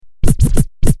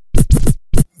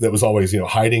that was always,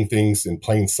 hiding things in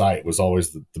plain sight was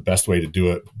always the best way to do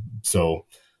it. So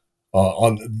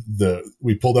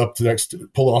we pulled off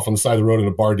on the side of the road in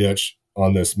a bar ditch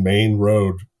on this main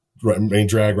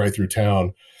drag right through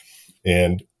town.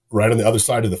 And right on the other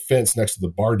side of the fence next to the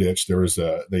bar ditch,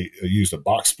 they used a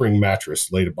box spring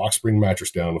mattress, laid a box spring mattress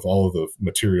down with all of the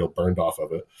material burned off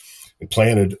of it, and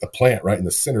planted a plant right in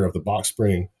the center of the box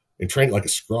spring and trained it like a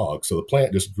scrog. So the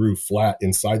plant just grew flat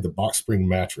inside the box spring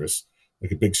mattress,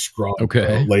 like a big scrog,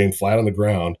 laying flat on the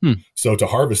ground. So to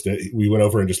harvest it, we went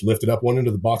over and just lifted up one end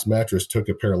of the box mattress, took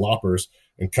a pair of loppers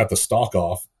and cut the stalk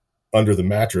off under the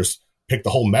mattress, picked the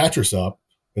whole mattress up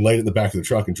and laid it in the back of the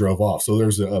truck and drove off. So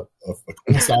there's a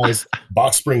queen size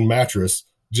box spring mattress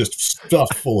just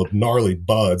stuffed full of gnarly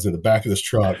buds in the back of this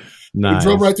truck. Nice. We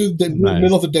drove right through the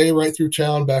middle of the day, right through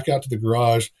town, back out to the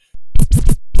garage.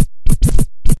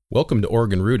 Welcome to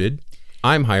Oregon Rooted.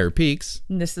 I'm Higher Peaks.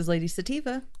 And this is Lady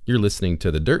Sativa. You're listening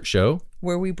to The Dirt Show,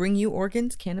 where we bring you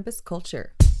Oregon's cannabis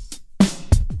culture.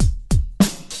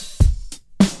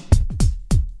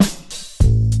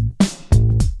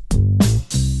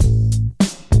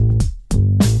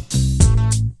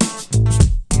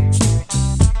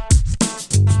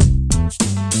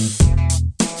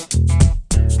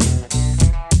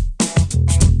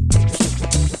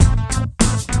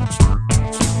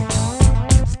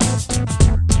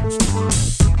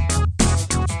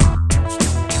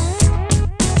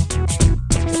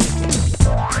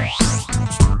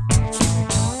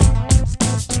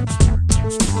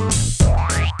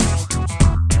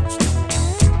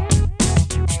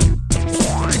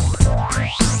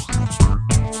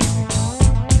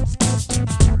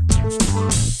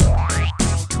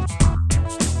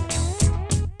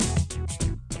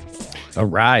 All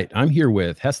right. I'm here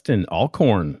with Heston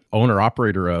Allcorn,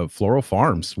 owner-operator of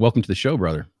Florofarms. Welcome to the show,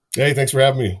 brother. Hey, thanks for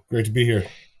having me. Great to be here.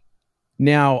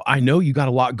 Now, I know you got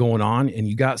a lot going on and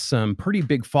you got some pretty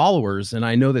big followers, and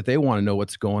I know that they want to know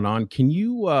what's going on. Can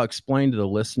you explain to the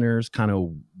listeners kind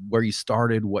of where you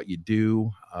started, what you do,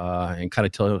 and kind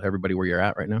of tell everybody where you're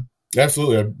at right now?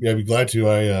 Absolutely. I'd be glad to.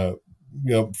 I,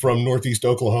 from Northeast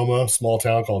Oklahoma, small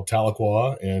town called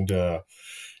Tahlequah, and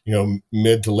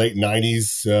mid to late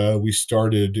 90s, we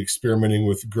started experimenting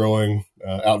with growing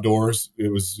outdoors.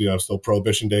 It was, still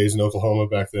prohibition days in Oklahoma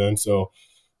back then. So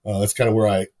that's kind of where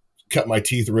I cut my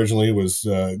teeth originally, was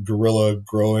guerrilla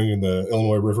growing in the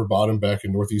Illinois River bottom back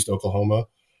in Northeast Oklahoma.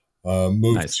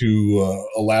 Moved Nice. to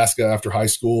Alaska after high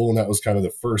school, and that was kind of the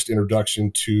first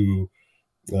introduction to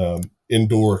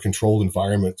indoor controlled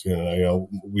environment.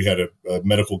 We had a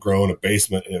medical grow in a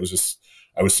basement, and it was just,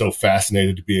 I was so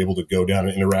fascinated to be able to go down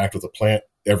and interact with a plant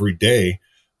every day,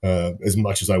 as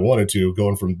much as I wanted to,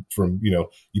 going from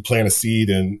you plant a seed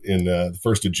in the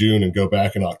 1st of June and go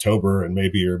back in October, and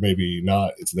maybe or maybe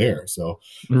not, it's there. So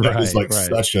that was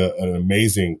such an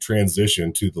amazing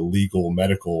transition to the legal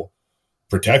medical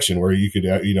protection, where you could,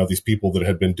 these people that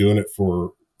had been doing it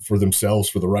for themselves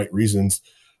for the right reasons,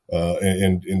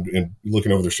 and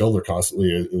looking over their shoulder constantly.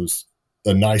 It was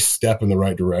a nice step in the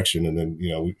right direction. And then,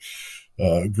 we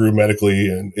grew medically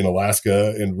in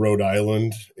Alaska and Rhode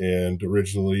Island, and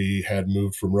originally had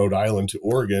moved from Rhode Island to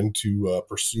Oregon to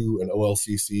pursue an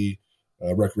OLCC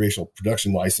recreational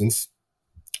production license.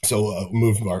 So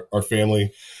moved our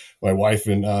family, my wife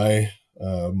and I,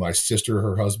 my sister,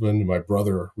 her husband, and my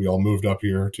brother, we all moved up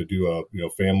here to do a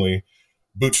family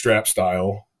bootstrap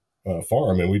style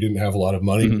farm. And we didn't have a lot of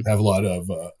money, didn't have a lot of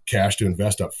cash to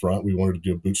invest up front. We wanted to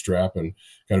do a bootstrap and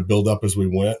kind of build up as we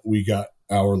went. We got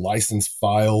our license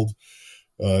filed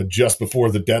just before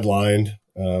the deadline,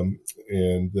 and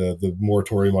the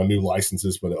moratorium on new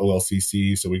licenses by the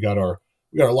OLCC. So we got our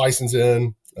license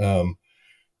in, and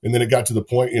then it got to the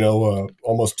point,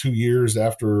 almost 2 years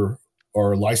after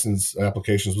our license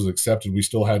applications was accepted, we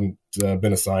still hadn't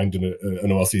been assigned an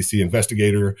OLCC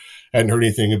investigator, hadn't heard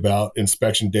anything about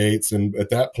inspection dates. And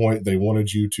at that point, they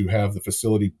wanted you to have the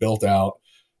facility built out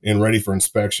and ready for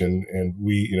inspection. And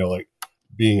we,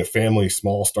 being a family,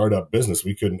 small startup business,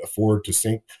 we couldn't afford to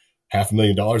sink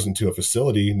 $500,000 into a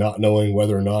facility, not knowing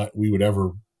whether or not we would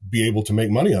ever be able to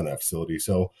make money on that facility.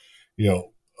 So,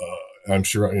 I'm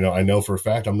sure, I know for a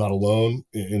fact I'm not alone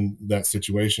in that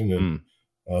situation. And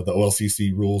the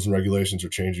OLCC rules and regulations are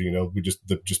changing. We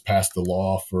just passed the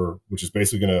law which is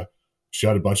basically going to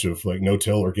shut a bunch of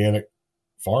no-till organic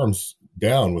farms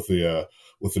down with the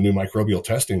new microbial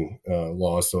testing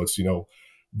laws. So it's,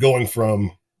 going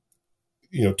from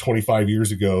 25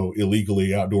 years ago,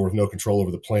 illegally outdoor with no control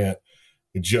over the plant,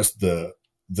 and just the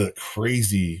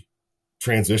crazy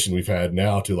transition we've had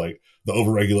now to the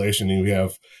overregulation. And we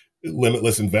have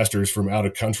limitless investors from out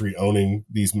of country owning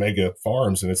these mega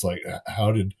farms. And it's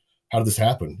how did how did this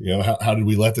happen? How did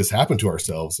we let this happen to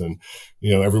ourselves? And,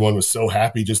 everyone was so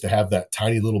happy just to have that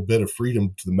tiny little bit of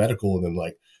freedom to the medical, and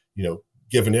then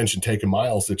give an inch and take a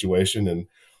mile situation. And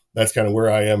that's kind of where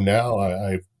I am now.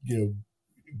 I've,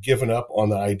 given up on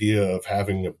the idea of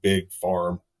having a big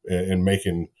farm and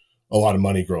making a lot of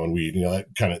money growing weed.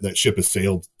 That ship has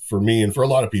sailed for me and for a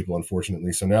lot of people,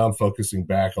 unfortunately. So now I'm focusing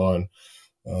back on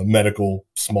medical,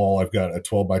 small. I've got a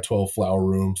 12 by 12 flower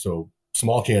room, so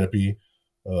small canopy,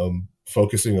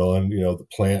 focusing on, the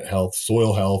plant health,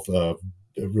 soil health,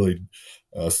 really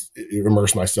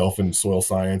immerse myself in soil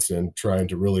science and trying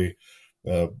to really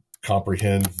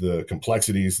comprehend the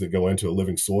complexities that go into a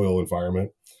living soil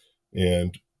environment.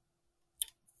 And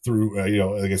through,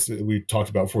 I guess we talked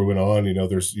about before we went on,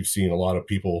 you've seen a lot of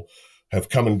people have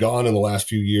come and gone in the last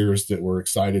few years that were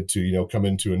excited to, come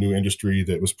into a new industry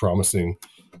that was promising.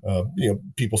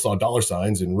 People saw dollar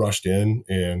signs and rushed in,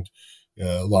 and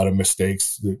a lot of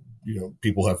mistakes that,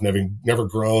 people have never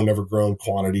grown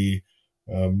quantity,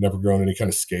 never grown any kind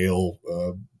of scale,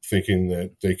 thinking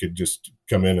that they could just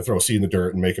come in and throw a seed in the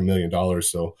dirt and make $1 million.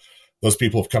 So those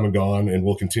people have come and gone and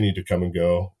will continue to come and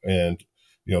go. And,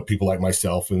 people like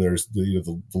myself, and there's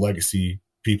the legacy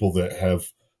people that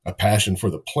have a passion for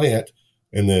the plant,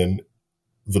 and then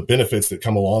the benefits that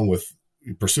come along with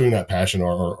pursuing that passion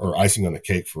are icing on the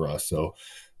cake for us. So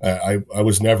I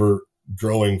was never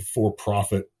growing for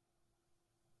profit,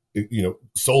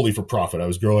 solely for profit. I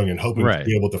was growing and hoping to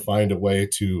be able to find a way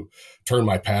to turn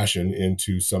my passion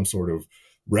into some sort of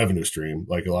revenue stream,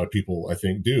 like a lot of people I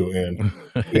think do. And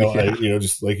I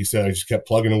just like you said, I just kept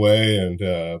plugging away, and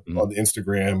on the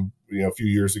Instagram a few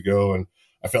years ago, and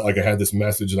I felt like I had this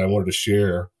message that I wanted to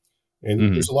share.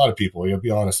 And there's a lot of people, be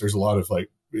honest, there's a lot of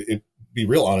be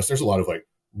real honest, there's a lot of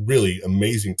really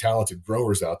amazing, talented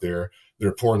growers out there that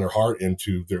are pouring their heart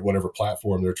into their whatever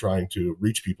platform they're trying to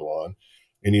reach people on.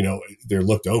 And they're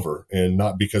looked over, and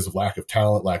not because of lack of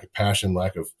talent, lack of passion,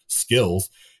 lack of skills.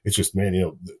 It's just,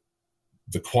 man,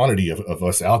 the quantity of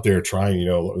us out there trying,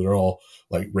 they're all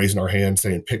raising our hand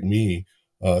saying, pick me.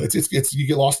 It's you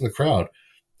get lost in the crowd.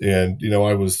 And,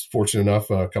 I was fortunate enough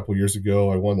a couple of years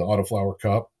ago, I won the Autoflower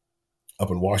Cup up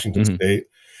in Washington State.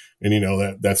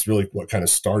 And, that's really what kind of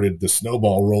started the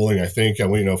snowball rolling. I think I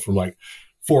went, from 400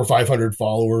 or 500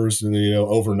 followers, and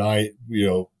overnight,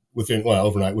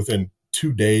 within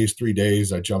 2 days, 3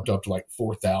 days, I jumped up to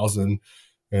 4,000.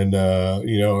 And, I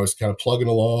was kind of plugging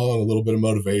along, a little bit of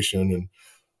motivation, and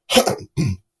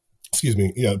excuse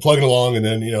me, plugging along. And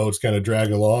then, it's kind of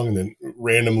dragging along. And then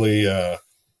randomly,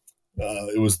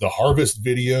 it was the harvest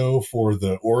video for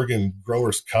the Oregon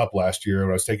Growers Cup last year when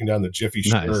I was taking down the Jiffy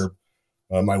Sherb.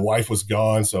 My wife was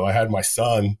gone, so I had my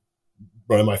son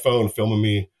running my phone, filming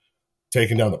me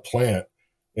taking down the plant.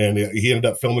 And he ended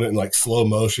up filming it in slow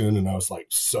motion. And I was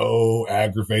so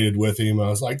aggravated with him. I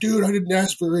was like, dude, I didn't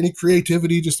ask for any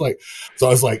creativity. So I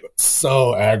was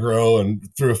so aggro and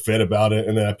threw a fit about it.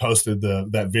 And then I posted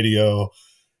that video,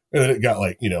 and then it got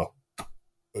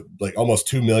almost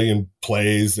 2 million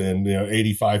plays and,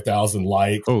 85,000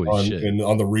 likes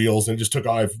on the reels. And it just took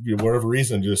off, whatever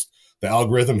reason, just the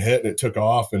algorithm hit and it took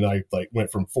off. And I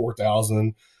went from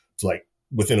 4,000 to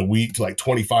within a week to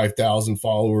 25,000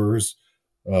 followers.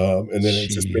 And then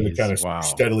it's just been kind of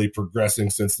steadily progressing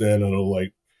since then.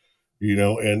 And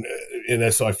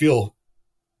and so I feel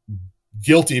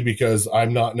guilty because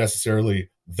I'm not necessarily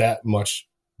that much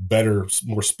better,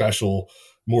 more special,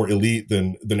 more elite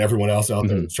than everyone else out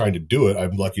there that's trying to do it.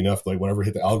 I'm lucky enough, whenever I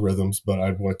hit the algorithms, but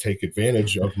I want to take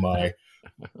advantage of my,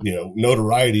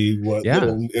 notoriety, what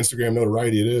little Instagram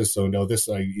notoriety it is. So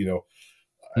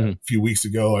a few weeks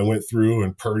ago, I went through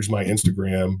and purged my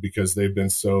Instagram because they've been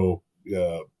so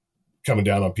coming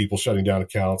down on people, shutting down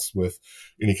accounts with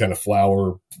any kind of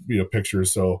flower,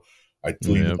 pictures. So I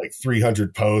deleted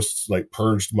 300 posts,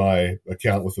 purged my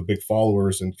account with the big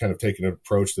followers, and kind of taken an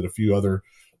approach that a few other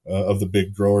of the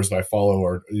big growers that I follow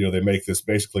are, they make this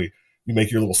basically, you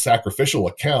make your little sacrificial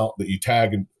account that you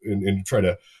tag and try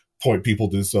to point people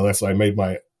to. So that's, I made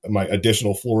my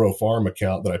additional Florofarm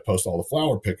account that I post all the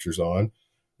flower pictures on,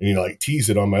 and tease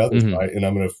it on my other site. And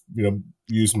I'm going to,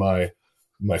 use my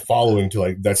following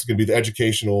to that's going to be the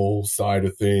educational side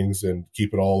of things and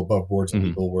keep it all above boards and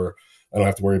legal, where I don't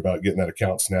have to worry about getting that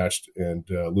account snatched and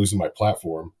losing my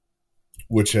platform,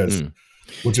 which has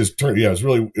turned, it was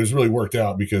really worked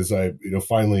out because I,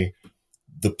 finally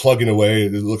the plugging away,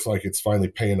 it looks like it's finally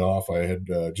paying off. I had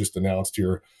just announced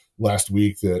here last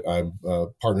week that I'm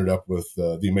partnered up with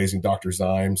the amazing Dr.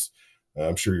 Zymes.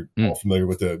 I'm sure you're all familiar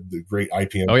with the great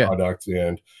IPM product.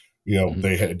 And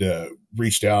They had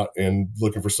reached out and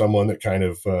looking for someone that kind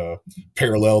of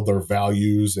paralleled their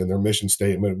values and their mission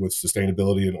statement with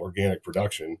sustainability and organic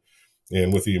production.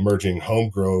 And with the emerging home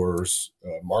growers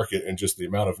market and just the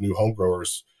amount of new home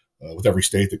growers with every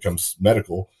state that comes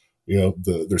medical,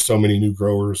 there's so many new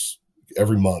growers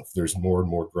every month. There's more and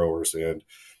more growers, and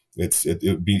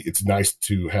it's nice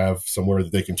to have somewhere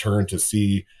that they can turn to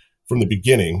see from the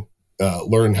beginning,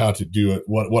 learn how to do it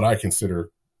what I consider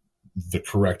the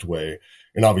correct way.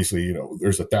 And obviously,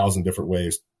 there's 1,000 different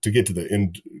ways to get to the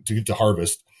end, to get to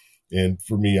harvest. And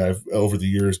for me, I've over the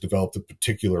years developed a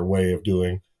particular way of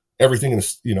doing everything in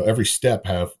this, every step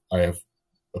I have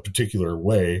a particular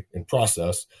way and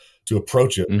process to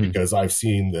approach it, because I've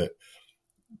seen that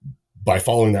by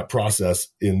following that process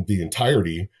in the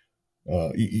entirety,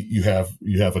 you have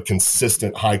a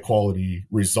consistent high quality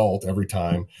result every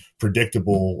time,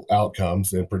 predictable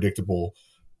outcomes and predictable,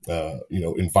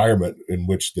 environment in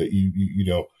which that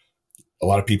a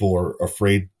lot of people are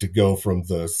afraid to go from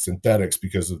the synthetics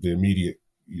because of the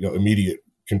immediate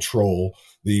control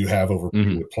that you have over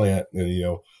the plant. And,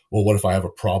 well, what if I have a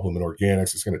problem in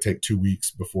organics? It's going to take 2 weeks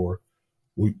before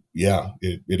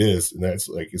it is. And that's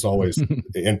like, it's always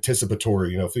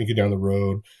anticipatory, thinking down the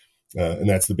road. And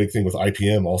that's the big thing with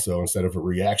IPM also. Instead of a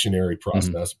reactionary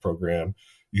process program,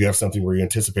 you have something where you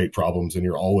anticipate problems, and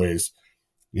you're always,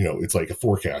 it's like a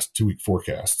forecast, 2-week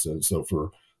forecast. So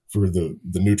for the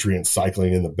nutrient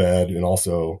cycling in the bed, and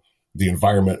also the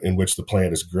environment in which the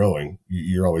plant is growing,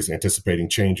 you're always anticipating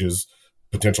changes,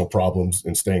 potential problems,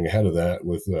 and staying ahead of that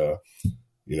with,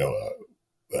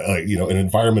 an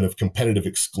environment of competitive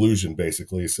exclusion,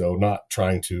 basically. So not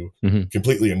trying to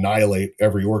completely annihilate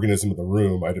every organism in the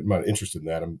room. I'm not interested in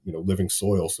that. I'm, living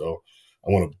soil. So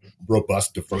I want a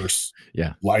robust, diverse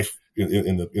life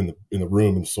in the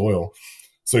room and soil.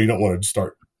 So you don't want to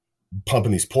start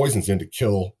pumping these poisons in to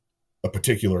kill a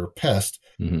particular pest,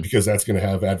 because that's going to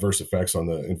have adverse effects on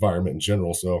the environment in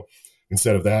general. So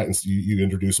instead of that, you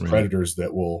introduce predators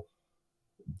that will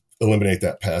eliminate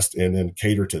that pest and then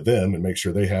cater to them and make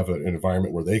sure they have an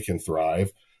environment where they can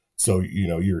thrive. So,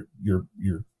 you're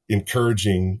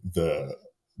encouraging the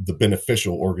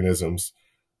beneficial organisms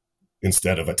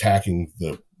instead of attacking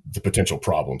the potential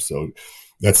problems. So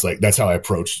that's how I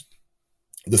approach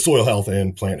the soil health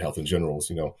and plant health in general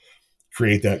is,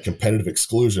 create that competitive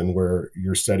exclusion where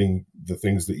you're setting the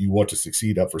things that you want to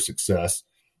succeed up for success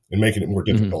and making it more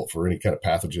difficult for any kind of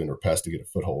pathogen or pest to get a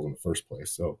foothold in the first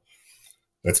place. So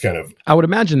that's kind of, I would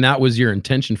imagine that was your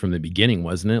intention from the beginning,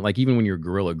 wasn't it? Like, even when you're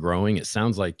guerrilla growing, it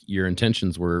sounds like your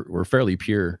intentions were fairly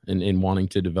pure in wanting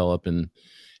to develop and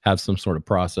have some sort of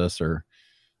process, or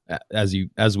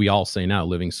as we all say now,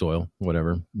 living soil,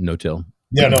 whatever, no-till.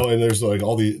 Yeah, no, and there's like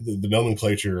all the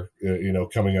nomenclature,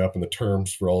 coming up, and the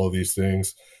terms for all of these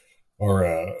things are,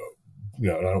 I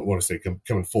don't want to say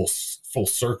coming full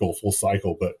circle, full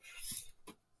cycle, but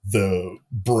the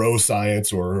bro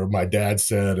science, or my dad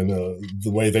said, and the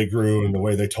way they grew and the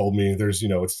way they told me, there's,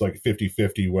 it's like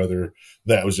 50-50, whether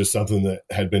that was just something that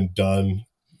had been done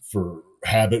for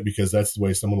habit because that's the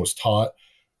way someone was taught.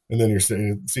 And then you're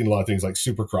seeing a lot of things like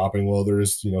super cropping. Well,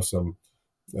 there's, some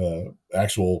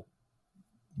actual,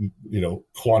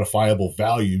 quantifiable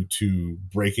value to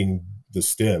breaking the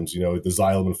stems, the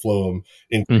xylem and phloem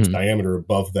increase diameter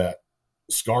above that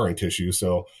scarring tissue.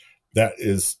 So that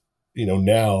is,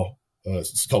 now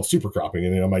it's called super cropping.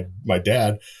 And, my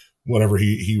dad, whenever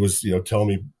he was, telling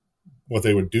me what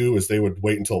they would do is they would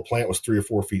wait until a plant was 3 or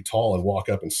 4 feet tall and walk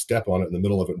up and step on it in the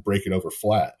middle of it and break it over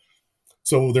flat.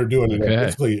 So they're doing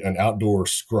basically an outdoor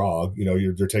scrog.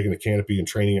 They're taking the canopy and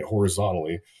training it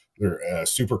horizontally. They're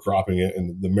super cropping it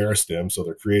in the meristem, so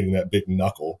they're creating that big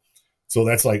knuckle. So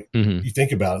that's like, you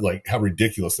think about it, like how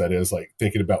ridiculous that is, like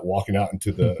thinking about walking out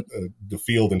into the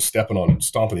field and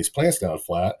stomping these plants down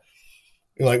flat.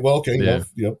 You're like, well, okay,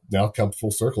 now come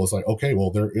full circle. It's like, okay,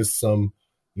 well, there is some,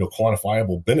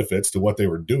 quantifiable benefits to what they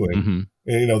were doing.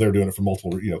 And, they're doing it for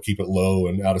multiple, keep it low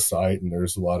and out of sight. And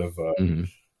there's a lot of,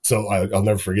 so I'll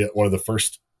never forget one of the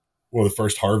first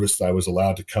harvests I was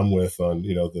allowed to come with on,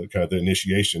 the kind of the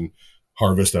initiation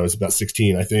harvest. I was about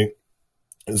 16, I think.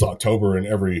 It was October, and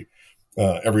every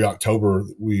October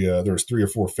there was 3 or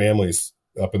 4 families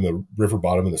up in the river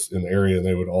bottom in the area, and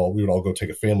we would all go take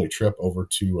a family trip over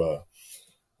to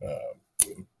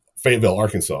Fayetteville,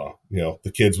 Arkansas.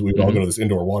 The kids, we would all go to this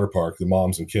indoor water park, the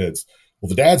moms and kids. Well,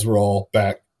 the dads were all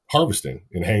back harvesting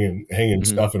and hanging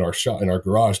stuff in our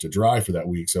garage to dry for that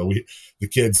week. So the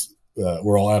kids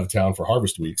were all out of town for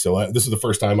harvest week. So this is the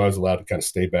first time I was allowed to kind of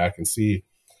stay back and see.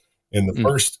 And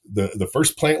the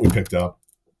first plant we picked up,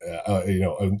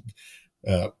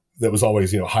 that was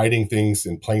always, hiding things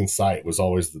in plain sight was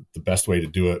always the best way to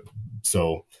do it.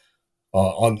 So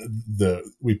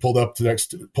we pulled off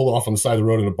on the side of the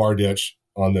road in a bar ditch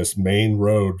on this main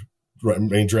road,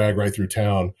 main drag right through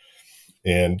town.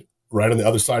 And right on the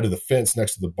other side of the fence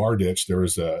next to the bar ditch,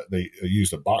 they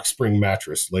used a box spring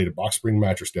mattress, laid a box spring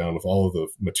mattress down with all of the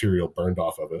material burned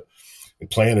off of it, and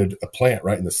planted a plant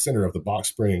right in the center of the box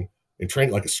spring and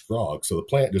trained it like a scrog. So the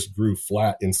plant just grew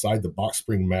flat inside the box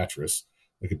spring mattress,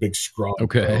 like a big scrog,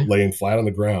 laying flat on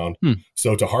the ground.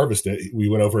 So to harvest it, we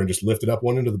went over and just lifted up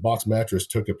one end of the box mattress,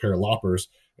 took a pair of loppers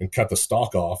and cut the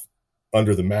stalk off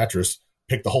under the mattress,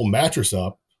 picked the whole mattress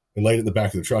up and laid it in the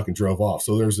back of the truck and drove off.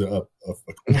 So there's a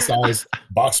size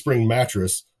box spring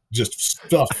mattress just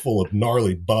stuffed full of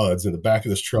gnarly buds in the back of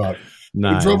this truck.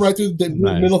 Nice. We drove right through the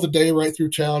middle of the day, right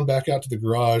through town, back out to the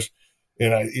garage.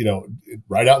 And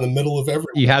right out in the middle of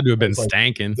everything. You had to have been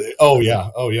stanking. Oh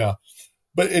yeah.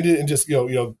 But and just,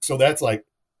 so that's like,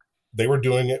 they were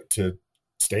doing it to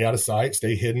stay out of sight,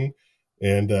 stay hidden,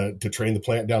 and to train the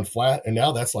plant down flat. And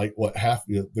now that's like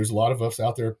there's a lot of us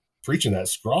out there preaching that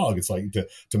scrog. It's like to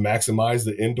maximize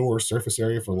the indoor surface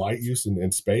area for light use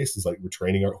and space. It's like we're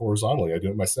training it horizontally. I do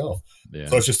it myself. Yeah.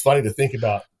 So it's just funny to think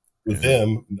about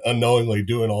them unknowingly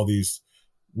doing all these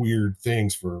weird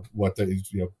things for what they,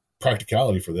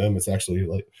 practicality for them. It's actually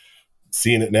like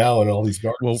seeing it now in all these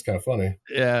gardens. Well, it's kind of funny.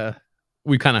 Yeah.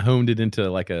 We kind of honed it into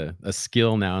like a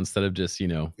skill now instead of just,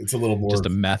 it's a little more just a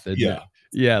method. Yeah.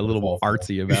 Yeah. A little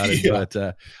artsy about it. Yeah.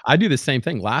 But I do the same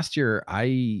thing. Last year,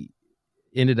 I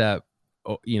ended up,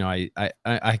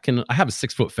 I have a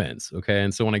 6 foot fence. Okay.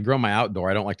 And so when I grow my outdoor,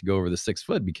 I don't like to go over the 6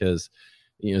 foot because,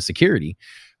 security.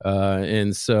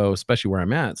 And so, especially where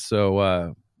I'm at.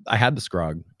 So I had the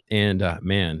scrog. And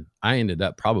man, I ended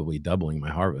up probably doubling my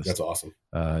harvest. That's awesome.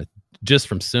 Just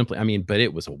from simply, but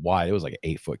it was it was like an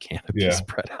 8 foot canopy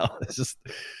spread out.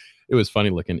 It was funny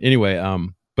looking. Anyway,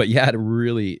 but yeah, it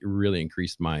really, really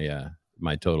increased my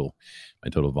my total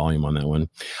volume on that one.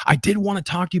 I did want to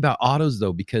talk to you about autos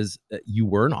though, because you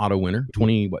were an auto winner,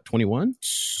 2021,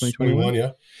 yeah.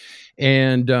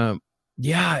 And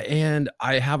and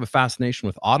I have a fascination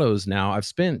with autos now. I've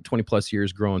spent 20 plus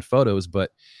years growing photos,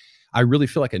 but I really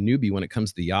feel like a newbie when it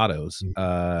comes to the autos.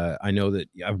 I know that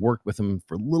I've worked with them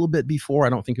for a little bit before. I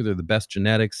don't think they're the best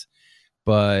genetics,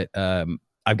 but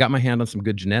I've got my hand on some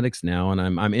good genetics now, and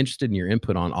I'm interested in your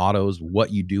input on autos,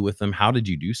 what you do with them. How did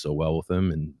you do so well with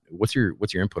them? And what's your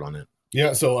input on that?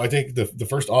 Yeah. So I think the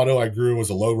first auto I grew was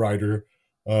a lowrider,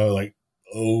 like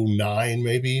 2009,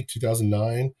 maybe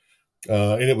 2009.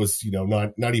 And it was,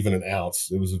 not even an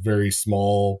ounce. It was a very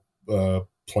small,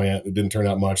 plant. It didn't turn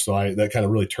out much. So that kind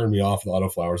of really turned me off with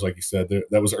autoflowers. Like you said,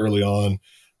 that was early on.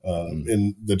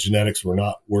 And the genetics were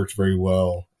not worked very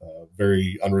well,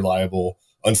 very unreliable,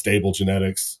 unstable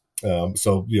genetics.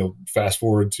 So, fast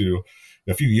forward to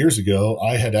a few years ago,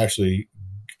 I had actually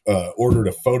ordered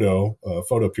a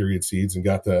photo period seeds and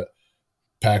got that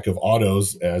pack of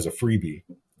autos as a freebie.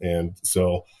 And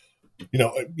so,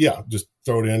 just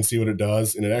throw it in, see what it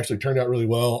does. And it actually turned out really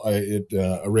well. I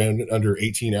ran under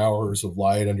 18 hours of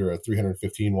light under a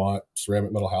 315 watt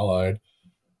ceramic metal halide.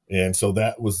 And so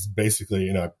that was basically,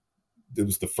 it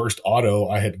was the first auto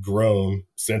I had grown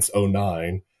since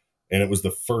 2009. And it was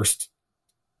the first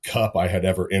cup I had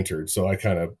ever entered. So I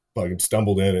kind of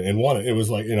stumbled in and won it. It was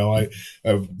like,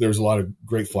 there was a lot of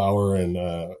great flower and,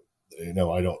 I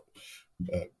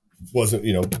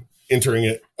wasn't, entering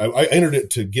it. I entered it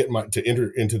to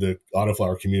enter into the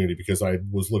autoflower community because I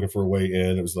was looking for a way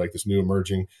in. It was like this new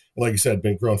emerging, and like you said,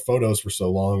 been growing photos for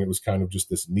so long. It was kind of just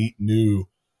this neat new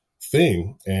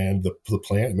thing. And the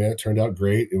plant, man, it turned out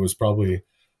great. It was probably,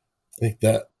 I think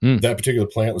that particular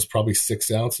plant was probably 6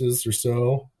 ounces or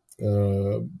so,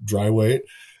 dry weight.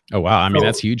 Oh, wow.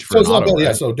 That's huge for an auto. Right?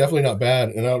 Yeah. So definitely not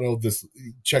bad. And I don't know this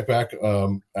check back.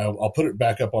 I'll put it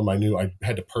back up on my new, I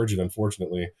had to purge it,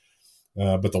 unfortunately.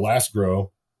 But the last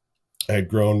grow, I had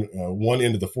grown one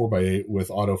end of the 4x8 with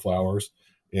autoflowers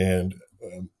and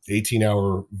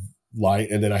 18-hour light.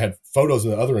 And then I had photos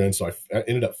on the other end. So I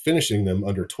ended up finishing them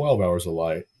under 12 hours of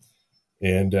light.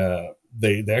 And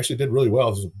they actually did really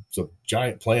well. Some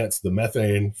giant plants, the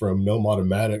methane from Gnome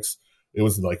Automatics, it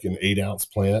was like an 8-ounce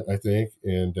plant, I think.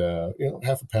 And,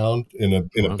 half a pound in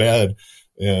a bed.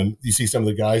 And you see some of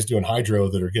the guys doing hydro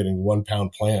that are getting 1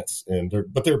 pound plants, and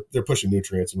they're pushing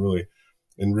nutrients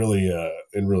and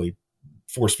really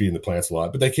force feeding the plants a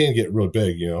lot, but they can get really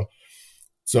big,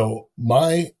 So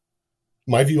my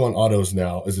view on autos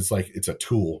now is it's a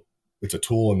tool. It's a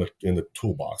tool in the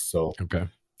toolbox. So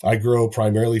I grow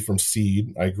primarily from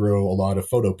seed. I grow a lot of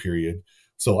photo period.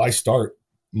 So I start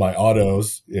my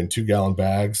autos in 2-gallon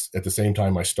bags at the same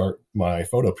time I start my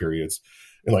photo periods.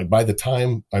 And like by the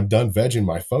time I'm done vegging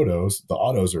my photos, the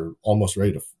autos are almost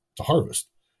ready to harvest.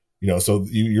 So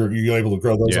you're able to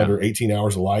grow those under 18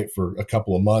 hours of light for a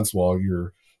couple of months while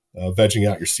you're vegging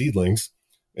out your seedlings.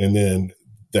 And then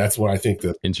that's what I think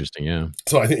that interesting. Yeah.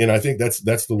 So I think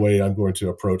that's the way I'm going to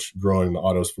approach growing the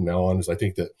autos from now on, is I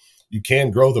think that you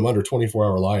can grow them under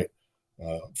 24-hour light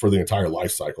for the entire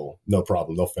life cycle. No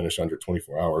problem. They'll finish under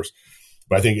 24 hours.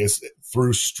 But I think it's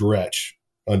through stretch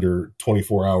under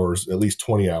 24 hours, at least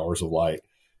 20 hours of light,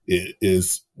 it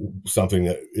is something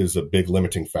that is a big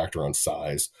limiting factor on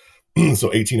size.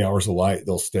 So 18 hours of light,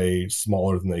 they'll stay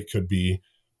smaller than they could be.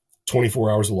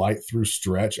 24 hours of light through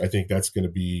stretch, I think that's going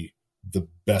to be the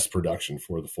best production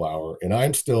for the flower. And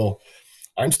I'm still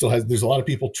there's a lot of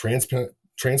people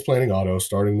transplanting autos,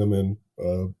 starting them in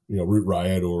root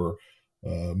riot, or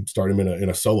starting them in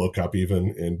a solo cup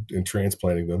even, and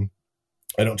transplanting them.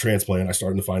 I don't transplant. I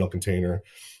start in the final container.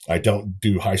 I don't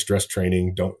do high stress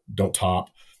training. Don't top.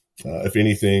 If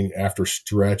anything, after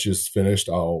stretch is finished,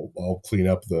 I'll clean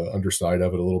up the underside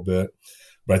of it a little bit.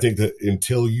 But I think that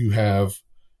until you have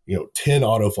 10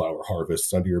 autoflower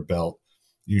harvests under your belt,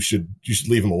 you should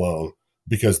leave them alone,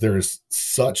 because there is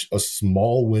such a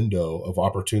small window of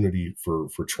opportunity for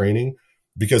training,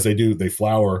 because they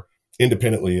flower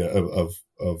independently of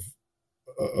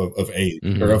age,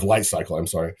 mm-hmm. or of light cycle. I'm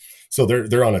sorry. So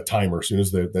they're on a timer. As soon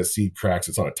as that seed cracks,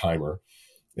 it's on a timer.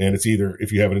 And it's either,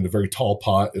 if you have it in a very tall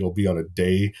pot, it'll be on a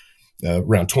day,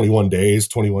 around 21 days,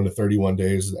 21 to 31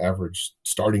 days is the average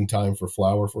starting time for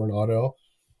flower for an auto.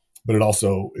 But it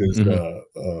also is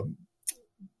mm-hmm.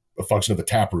 A function of the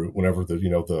taproot. Whenever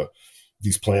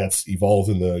these plants evolved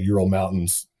in the Ural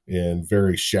Mountains in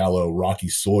very shallow, rocky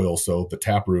soil. So the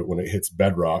taproot, when it hits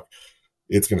bedrock,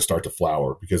 it's going to start to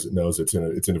flower, because it knows it's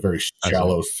in a very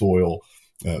shallow soil,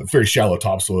 very shallow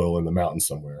topsoil in the mountains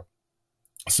somewhere.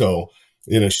 So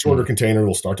in a shorter container,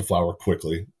 it'll start to flower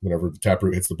quickly. Whenever the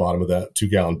taproot hits the bottom of that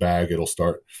 2-gallon bag, it'll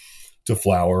start to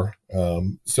flower.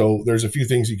 So there's a few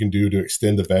things you can do to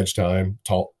extend the veg time.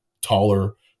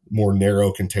 Taller, more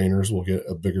narrow containers will get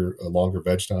a longer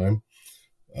veg time.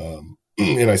 And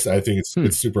I think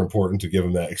it's super important to give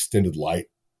them that extended light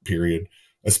period,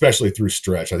 especially through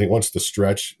stretch. I think once the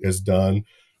stretch is done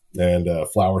and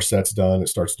flower set's done, it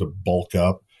starts to bulk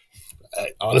up.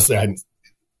 Honestly, I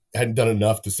hadn't done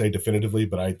enough to say definitively,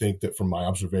 but I think that from my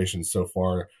observations so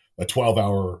far, a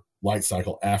 12-hour light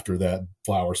cycle after that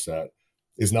flower set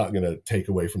is not going to take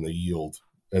away from the yield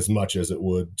as much as it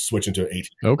would switch into an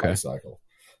 18-hour light cycle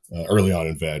early on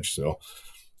in veg. So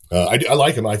I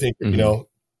like them. I think, mm-hmm.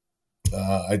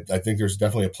 I think there's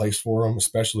definitely a place for them,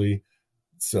 especially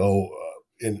so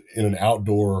in an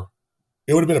outdoor.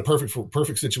 It would have been a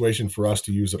perfect situation for us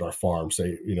to use at our farm.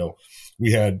 Say,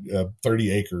 we had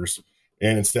 30 acres,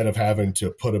 and instead of having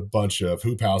to put a bunch of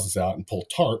hoop houses out and pull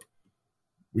tarp,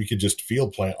 we could just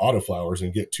field plant autoflowers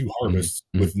and get 2 harvests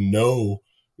mm-hmm. with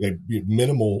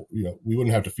minimal. We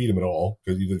wouldn't have to feed them at all,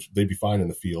 because they'd be fine in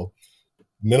the field.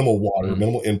 Minimal water, mm-hmm.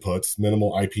 minimal inputs,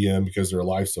 minimal IPM, because they're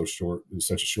alive so short,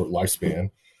 such a short lifespan.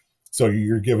 So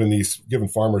you're giving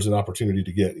farmers an opportunity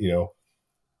to get,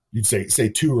 you'd say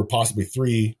 2 or possibly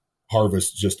 3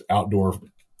 harvests, just outdoor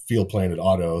field planted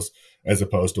autos, as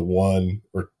opposed to 1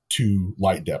 or 2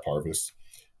 light depth harvests.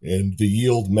 And the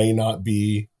yield may not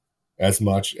be as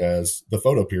much as the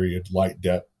photo period light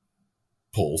depth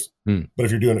pulls. But if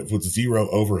you're doing it with 0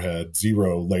 overhead,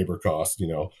 0 labor cost,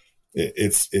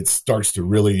 it starts to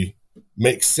really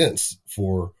make sense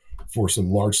for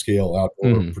some large scale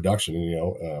outdoor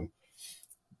production.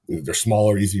 They're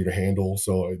smaller, easier to handle.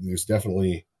 So there's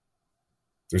definitely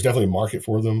a market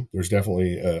for them. There's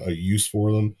definitely a use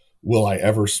for them. Will I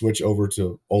ever switch over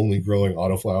to only growing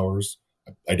autoflowers?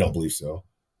 I don't believe so.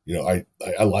 I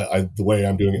the way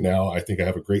I'm doing it now, I think I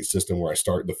have a great system where I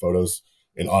start the photos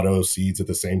and auto seeds at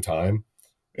the same time,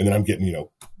 and then I'm getting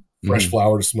fresh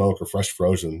flower to smoke or fresh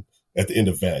frozen at the end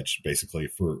of veg, basically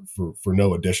for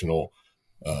no additional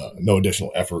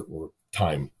effort or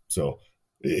time. So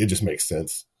it just makes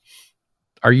sense.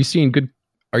 Are you seeing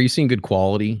good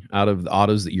quality out of the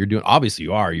autos that you're doing? Obviously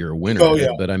you are. You're a winner. Oh,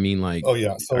 yeah. But I mean, like,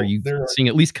 So are you seeing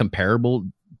at least comparable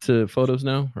to photos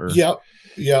now? Or?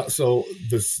 Yeah. So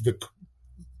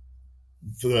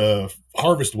the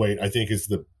harvest weight, I think, is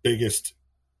the biggest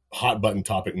hot button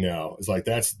topic now. It's like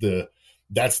that's the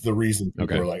reason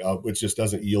people are like, oh, it just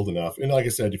doesn't yield enough. And like I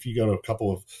said, if you go to a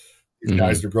couple of these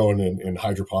guys that are growing in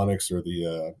hydroponics or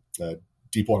the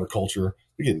deep water culture,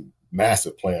 they're getting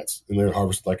massive plants, and they're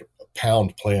harvesting like a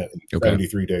pound plant in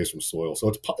 73 days from soil. So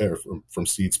it's from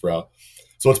seed sprout.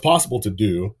 So it's possible to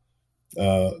do.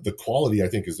 the quality I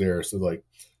think is there. So like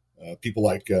people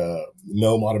like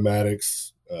Gnome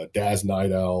Automatics, Daz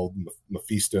Night Owl,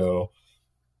 Mephisto,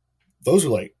 those are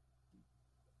like,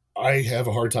 I have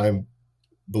a hard time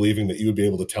believing that you would be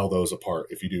able to tell those apart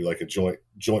if you do like a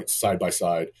joint side by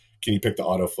side. Can you pick the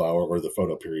auto flower or the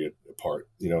photo period apart?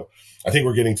 I think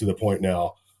we're getting to the point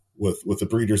now with the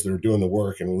breeders that are doing the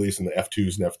work and releasing the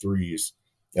F2s and F3s,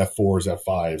 F4s,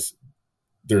 F5s.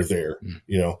 They're there,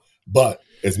 but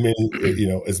as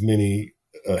many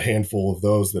a handful of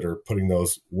those that are putting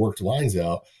those worked lines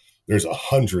out, there's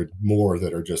 100 more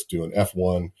that are just doing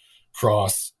F1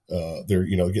 cross. They're,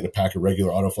 getting a pack of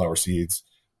regular autoflower seeds.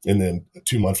 And then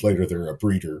 2 months later, they're a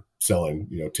breeder selling,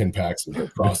 10 packs of their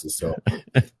crosses. So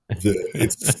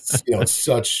it's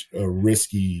such a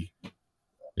risky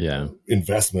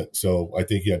investment. So I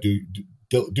think, do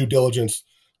due diligence,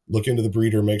 look into the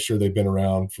breeder, make sure they've been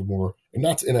around for more. And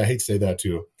I hate to say that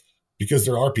too, because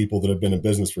there are people that have been in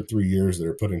business for 3 years that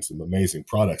are putting some amazing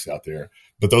products out there,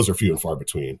 but those are few and far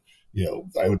between.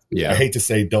 I hate to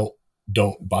say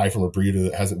don't buy from a breeder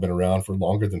that hasn't been around for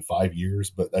longer than 5 years,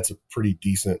 but that's a pretty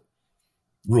decent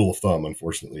rule of thumb.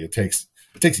 Unfortunately, it takes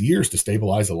years to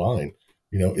stabilize a line.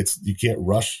 You can't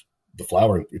rush the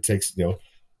flowering. It takes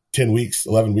 10 weeks,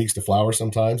 11 weeks to flower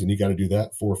sometimes, and you got to do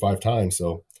that 4 or 5 times.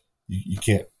 So you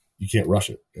can't rush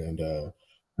it. And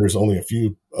there's only a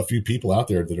few people out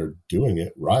there that are doing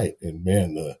it right. And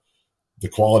man, the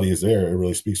quality is there. It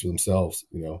really speaks for themselves.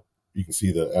 You can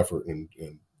see the effort and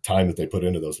time that they put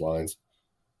into those lines.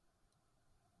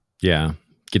 Yeah.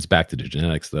 Gets back to the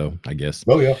genetics though, I guess.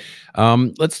 Oh yeah.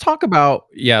 Let's talk about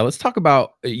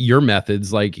your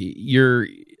methods. Like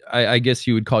I guess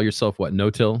you would call yourself what?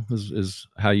 No-till is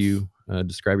how you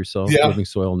describe yourself. Yeah. Living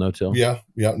soil, no-till. Yeah.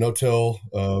 No-till,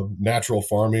 natural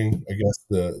farming, I guess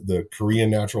the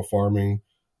Korean natural farming,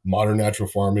 modern natural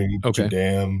farming,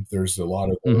 Jadam. There's a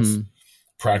lot of those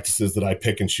practices that I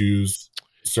pick and choose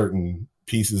certain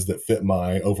pieces that fit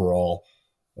my overall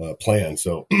plan.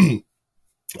 So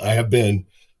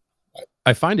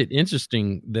I find it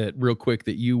interesting that real quick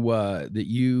that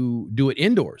you do it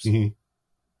indoors. Mm-hmm.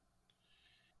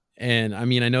 And I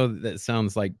mean, I know that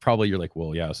sounds like probably you're like,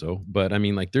 well, yeah, so, but I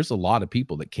mean, like there's a lot of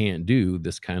people that can't do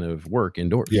this kind of work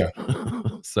indoors. Yeah.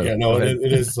 So yeah, no,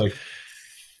 it is like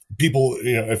people,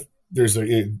 if there's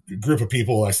a group of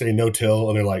people, I say no-till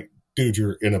and they're like, dude,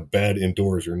 you're in a bed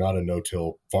indoors. You're not a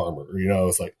no-till farmer.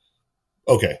 It's like,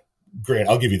 okay, great.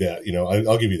 I'll give you that.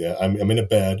 I'll give you that. I'm in a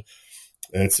bed.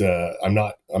 And it's I'm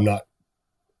not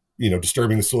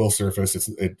disturbing the soil surface.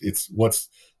 It's what's,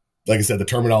 like I said, the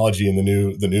terminology and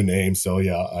the new name. So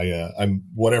yeah, I'm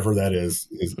whatever that is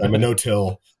I'm a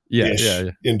no-till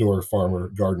indoor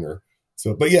farmer gardener.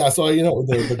 So, but yeah, so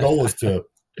the goal is to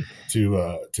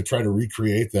try to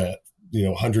recreate that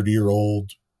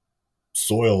 100-year-old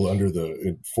soil under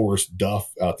the forest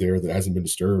duff out there that hasn't been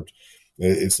disturbed.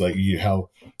 It's like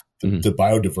the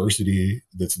biodiversity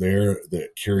that's there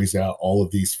that carries out all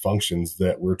of these functions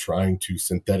that we're trying to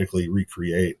synthetically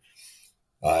recreate.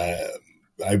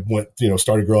 I went,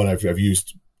 started growing. I've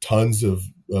used tons of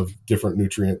different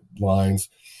nutrient lines.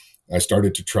 I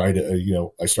started to try to,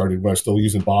 when I was still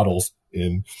using bottles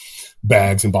in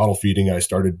bags and bottle feeding, I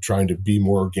started trying to be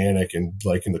more organic and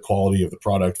liking the quality of the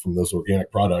product from those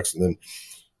organic products. And then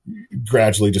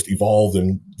gradually just evolved.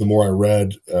 And the more I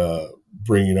read,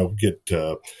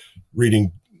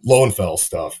 reading Lowenfeld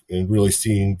stuff and really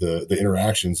seeing the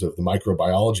interactions of the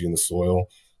microbiology in the soil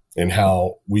and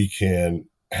how we can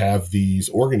have these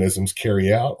organisms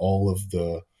carry out all of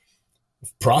the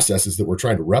processes that we're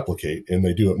trying to replicate, and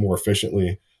they do it more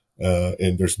efficiently.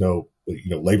 And there's no,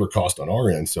 labor cost on our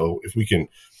end. So if we can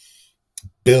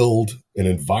build an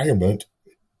environment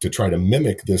to try to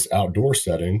mimic this outdoor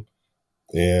setting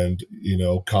and,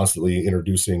 constantly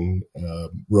introducing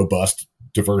robust,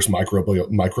 diverse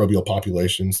microbial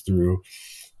populations through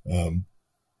a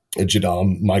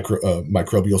Jadam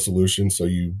microbial solution. So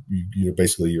you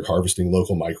basically you're harvesting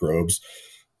local microbes,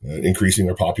 increasing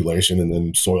their population, and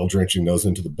then soil drenching those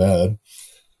into the bed.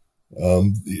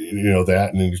 That,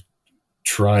 and then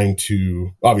trying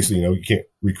to, obviously, you can't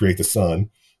recreate the sun,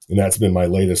 and that's been my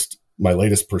latest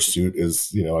pursuit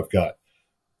is, I've got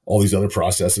all these other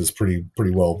processes pretty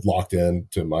well locked in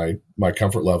to my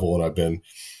comfort level. And I've been,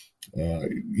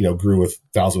 grew with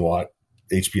 1,000-watt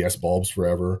HPS bulbs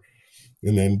forever.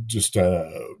 And then just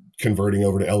converting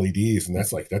over to LEDs. And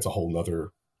that's a whole nother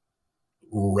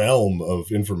realm of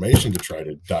information to try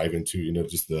to dive into,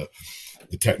 just the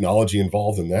technology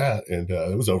involved in that. And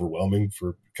it was overwhelming for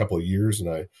a couple of years. And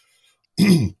I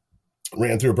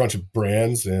ran through a bunch of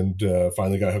brands and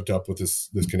finally got hooked up with this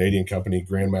Canadian company,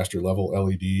 Grandmaster Level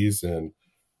LEDs. And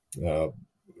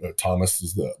Thomas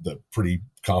is the pretty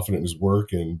confident in his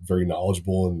work and very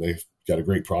knowledgeable, and they've got a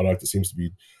great product that seems to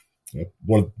be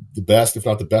one of the best, if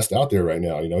not the best out there right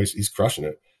now. He's crushing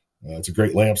it. It's a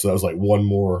great lamp. So that was like one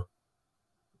more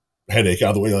headache out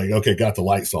of the way. Like, okay, got the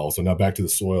light solved. So now back to the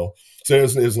soil. So it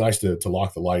was nice to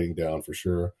lock the lighting down for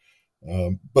sure.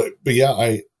 But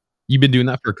yeah, you've been doing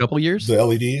that for a couple of years. The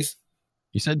LEDs.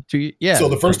 You said 2 years. Yeah. So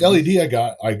the first LED I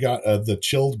got the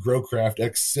chilled Growcraft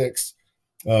X6.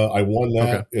 I won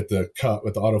that at the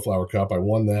Autoflower Cup. I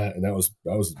won that, and that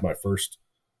was my first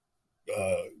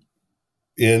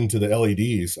into the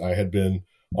LEDs. I had been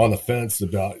on the fence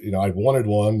about, I wanted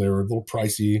one. They were a little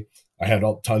pricey. I had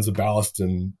tons of ballast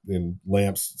and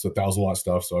lamps. It's 1,000-watt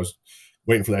stuff. So I was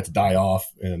waiting for that to die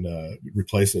off and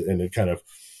replace it. And it kind of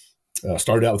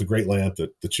started out with a great lamp.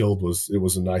 The chilled was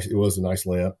a nice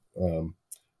lamp.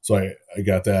 So I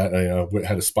got that. I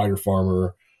had a Spider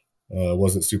Farmer.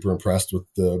 Wasn't super impressed with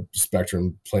the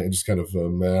Spectrum plant. Just kind of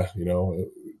meh.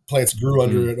 Plants grew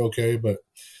under it, okay, but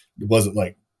it wasn't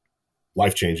like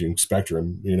life-changing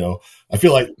Spectrum. I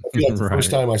feel like the first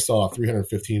time I saw a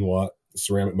 315-watt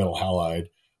ceramic metal halide,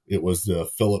 it was the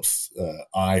Philips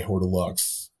I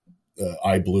Hortilux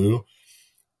I Blue.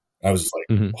 I was just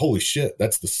like, holy shit,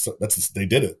 that's they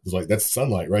did it. It was like, that's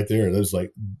sunlight right there. There's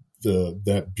like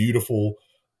that beautiful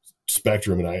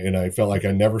Spectrum, and I felt like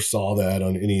I never saw that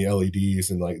on any LEDs.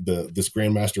 And like this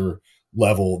Grandmaster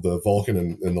level, the Vulcan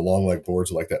and the long leg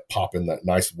boards are like that pop in that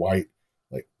nice white,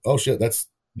 like, oh shit, that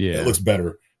looks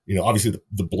better. Obviously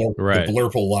the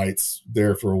blurple lights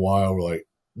there for a while were like,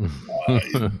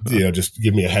 just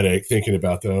give me a headache thinking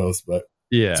about those. But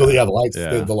so the lights,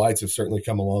 the lights have certainly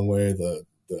come a long way. The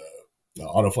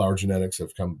autoflower genetics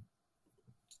have come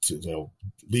to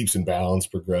leaps and bounds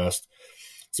progressed.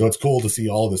 So it's cool to see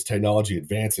all this technology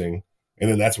advancing.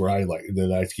 And then that's where I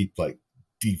keep like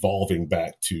devolving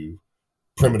back to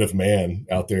primitive man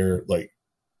out there, like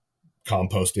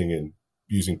composting and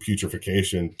using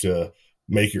putrefaction to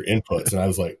make your inputs. And I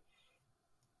was like,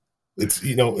 it's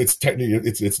technically,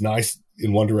 it's nice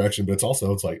in one direction, but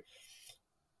it's like,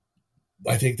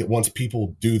 I think that once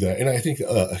people do that, and I think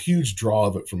a huge draw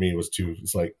of it for me was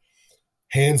it's like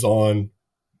hands-on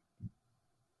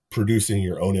producing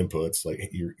your own inputs.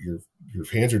 Like your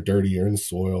hands are dirty, you're in the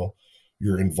soil,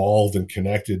 you're involved and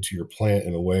connected to your plant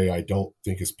in a way I don't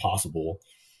think is possible,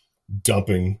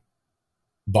 dumping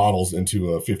bottles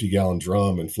into a 50-gallon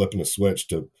drum and flipping a switch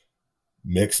to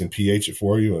mix and pH it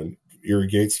for you and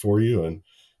irrigates for you. And,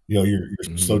 you're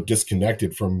so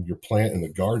disconnected from your plant in the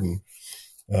garden.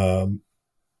 And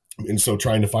so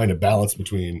trying to find a balance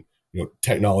between,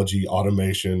 technology,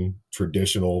 automation,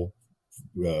 traditional,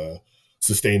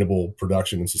 sustainable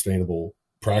production and sustainable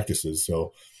practices.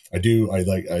 So I did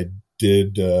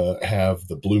have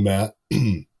the blue mat,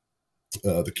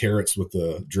 the carrots with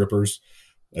the drippers.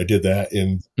 I did that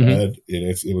in bed, and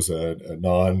it was a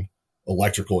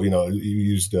non-electrical, you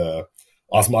used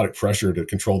osmotic pressure to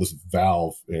control this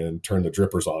valve and turn the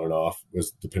drippers on and off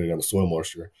depending on the soil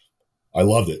moisture. I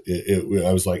loved it.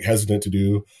 I was like hesitant to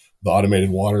do the automated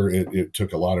water. It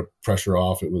took a lot of pressure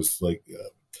off. It was like,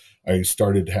 I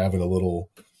started having a little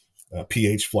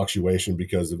pH fluctuation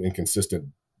because of inconsistent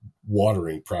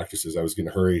watering practices. I was going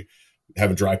to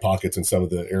having dry pockets in some of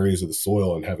the areas of the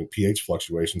soil and having pH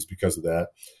fluctuations because of that.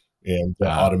 And the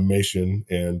automation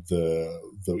and the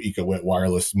EcoWet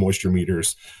wireless moisture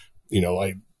meters,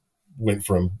 I went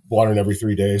from watering every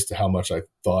 3 days to how much I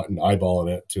thought and eyeballing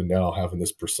it to now having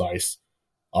this precise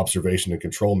observation and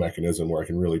control mechanism where I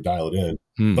can really dial it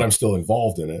in, but I'm still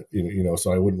involved in it,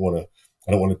 so I don't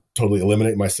want to totally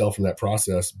eliminate myself from that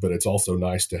process, but it's also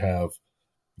nice to have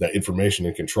that information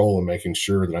and control and making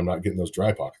sure that I'm not getting those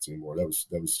dry pockets anymore. That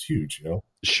was huge,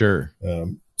 Sure.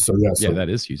 So that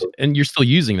is huge. And you're still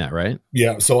using that, right?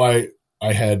 Yeah. So I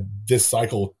had this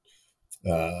cycle.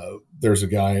 There's a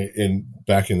guy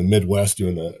back in the Midwest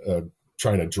doing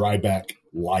trying to dry back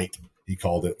light, he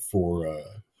called it, for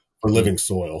living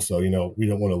soil. So, we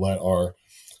don't want to let our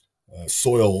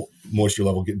soil moisture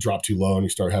level drop too low and you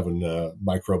start having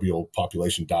microbial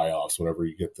population die-offs whenever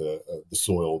you get the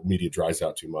soil media dries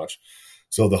out too much.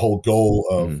 So the whole goal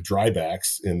of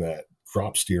drybacks in that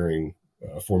crop steering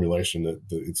formulation, that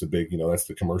it's a big, that's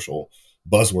the commercial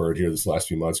buzzword here this last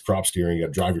few months, crop steering. You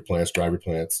got drive your plants.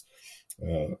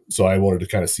 So I wanted to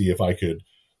kind of see if I could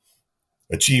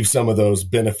achieve some of those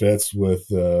benefits with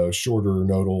shorter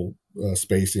nodal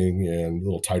spacing and a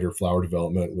little tighter flower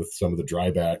development with some of the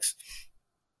drybacks.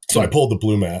 So I pulled the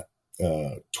blue mat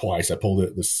twice. I pulled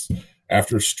it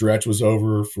after stretch was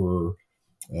over for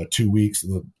 2 weeks,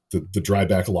 the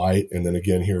dryback light, and then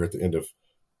again here at the end of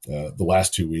the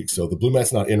last 2 weeks. So the blue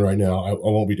mat's not in right now. I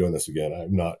won't be doing this again.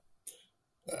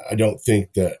 I don't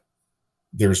think that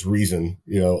there's reason,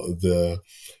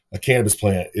 a cannabis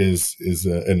plant is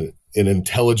an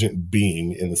intelligent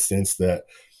being in the sense that,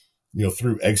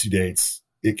 through exudates,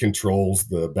 it controls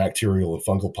the bacterial and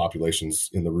fungal populations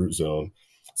in the root zone.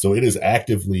 So it is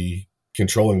actively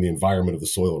controlling the environment of the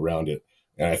soil around it.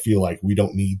 And I feel like we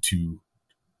don't need to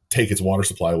take its water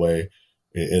supply away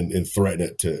and threaten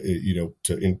it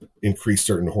to increase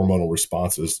certain hormonal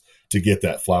responses to get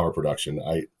that flower production.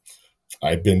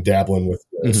 I've been dabbling with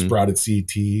sprouted seed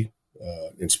tea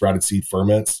and sprouted seed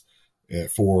ferments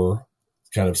for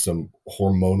kind of some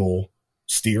hormonal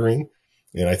steering.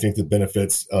 And I think the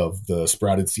benefits of the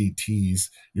sprouted seed teas,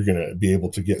 you're going to be able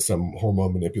to get some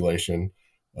hormone manipulation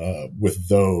with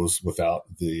those without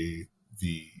the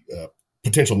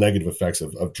potential negative effects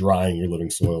of drying your living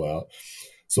soil out.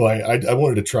 So I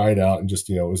wanted to try it out and just,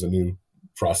 it was a new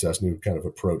process, new kind of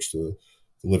approach to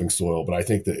the living soil. But I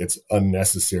think that it's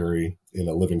unnecessary in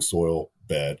a living soil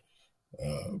bed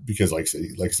because like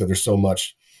I said, there's so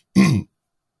much,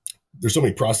 there's so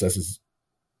many processes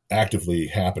actively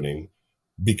happening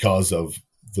because of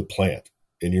the plant.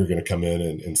 And you're going to come in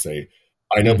and say,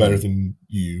 I know better than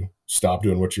you, stop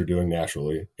doing what you're doing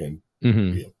naturally and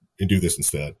do this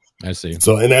instead. I see.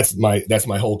 So, and that's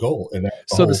my whole goal. And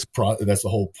that's the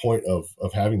whole point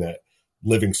of having that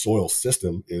living soil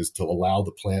system, is to allow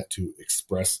the plant to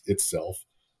express itself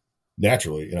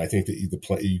naturally. And I think that the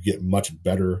plant, you get much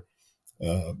better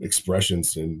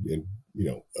expressions and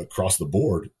across the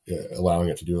board, allowing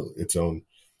it to do its own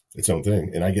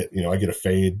thing. And I get a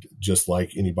fade just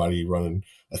like anybody running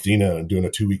Athena and doing a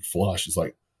 2-week flush. It's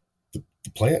like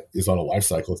the plant is on a life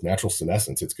cycle. It's natural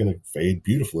senescence. It's going to fade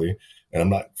beautifully. And I'm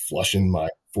not flushing my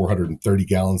 430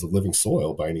 gallons of living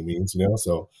soil by any means,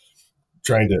 so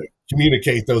trying to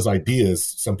communicate those ideas.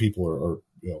 Some people are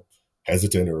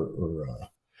hesitant or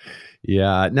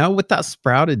yeah. Now with that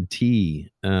sprouted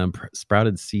tea,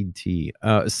 sprouted seed tea,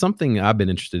 something I've been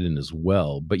interested in as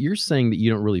well, but you're saying that you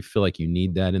don't really feel like you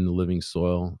need that in the living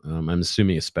soil. I'm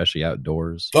assuming especially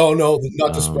outdoors. Oh no,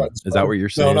 not the sprouted. Is that what you're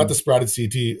saying? No, not the sprouted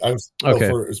seed tea.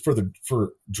 It's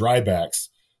for drybacks.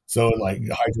 So like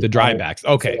the drybacks.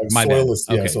 Okay. So like my soilless,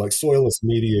 bad. Okay. So like soilless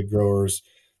media growers,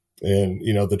 and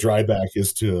the dryback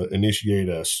is to initiate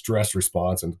a stress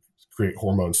response and create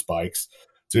hormone spikes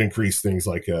to increase things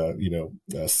like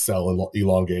cell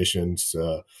elongations,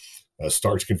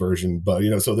 starch conversion.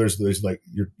 But so there's like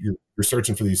you're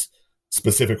searching for these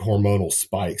specific hormonal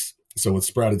spikes. So with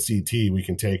sprouted seed tea, we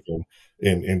can take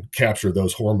and capture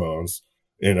those hormones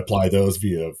and apply those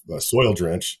via soil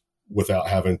drench without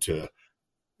having to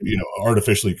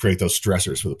artificially create those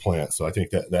stressors for the plant. So I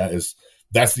think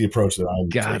that's the approach that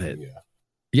I'm taking.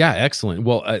 Yeah, excellent.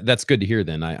 Well, that's good to hear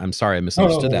then. I'm sorry I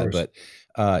misunderstood that, but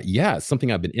it's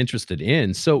something I've been interested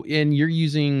in. So you're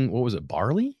using, what was it,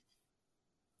 barley?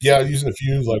 Yeah, using a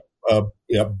few like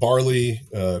barley,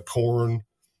 corn,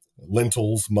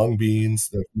 lentils, mung beans,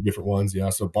 the different ones. Yeah,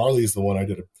 so barley is the one I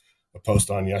did a post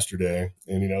on yesterday.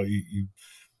 And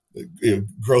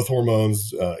growth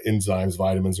hormones, enzymes,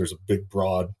 vitamins. There's a big,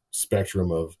 broad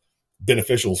spectrum of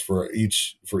beneficials for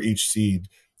each seed.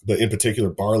 But in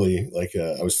particular, barley, like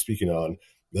I was speaking on,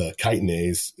 the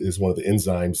chitinase is one of the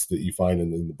enzymes that you find in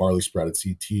the barley sprouted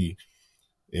seed tea,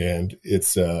 and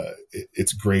it's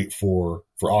great for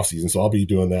off season. So I'll be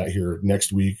doing that here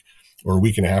next week or a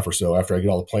week and a half or so after I get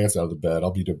all the plants out of the bed.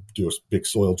 I'll be do a big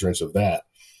soil drench of that,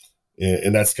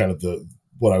 and that's kind of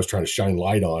what I was trying to shine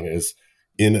light on is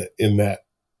in that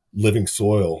living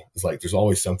soil. It's like there's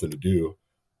always something to do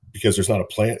because there's not a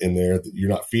plant in there that you're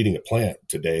not feeding a plant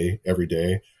every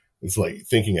day. It's like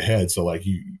thinking ahead. So like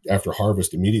after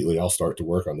harvest, immediately I'll start to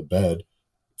work on the bed,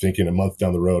 thinking a month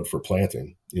down the road for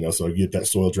planting, so I get that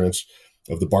soil drench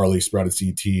of the barley sprouted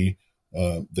seed tea.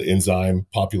 The enzyme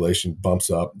population bumps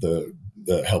up,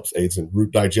 that helps aids in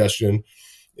root digestion.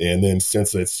 And then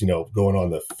since it's, going on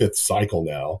the 5th cycle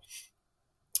now,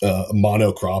 a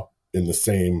monocrop in the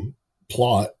same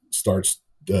plot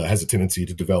has a tendency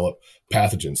to develop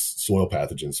pathogens, soil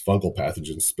pathogens, fungal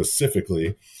pathogens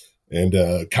specifically. And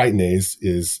chitinase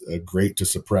is great to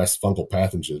suppress fungal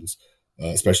pathogens,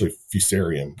 especially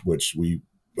fusarium, which we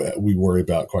worry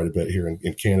about quite a bit here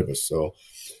in cannabis. So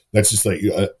that's just like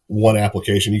one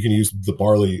application. You can use the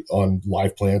barley on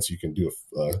live plants. You can do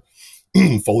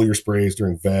foliar sprays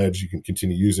during veg. You can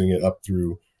continue using it up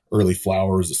through early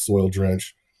flowers, a soil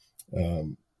drench.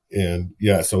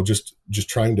 So just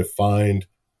trying to find,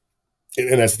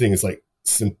 and that's the thing, it's like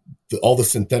all the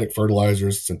synthetic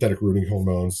fertilizers, synthetic rooting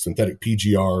hormones, synthetic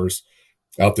PGRs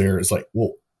out there. It's like,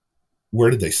 well, where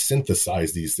did they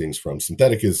synthesize these things from?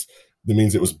 Synthetic that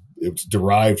means it was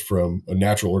derived from a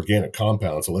natural organic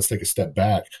compound. So let's take a step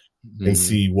back and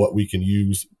see what we can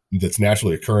use that's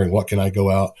naturally occurring. What can I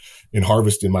go out and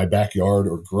harvest in my backyard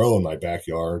or grow in my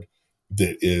backyard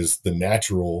that is the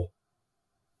natural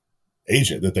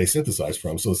agent that they synthesize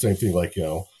from? So the same thing, like,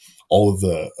 all of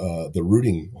the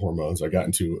rooting hormones. I got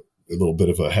into a little bit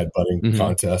of a headbutting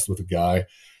contest with a guy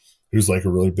who's like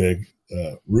a really big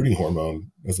rooting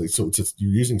hormone. I was like, so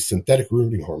you're using synthetic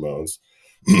rooting hormones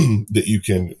that you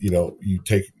can, you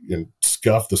take and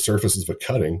scuff the surfaces of a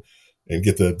cutting and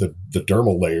get the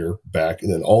dermal layer back.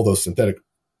 And then all those synthetic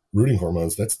rooting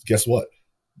hormones, guess what?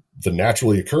 The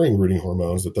naturally occurring rooting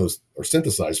hormones that those are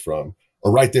synthesized from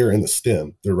are right there in the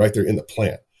stem. They're right there in the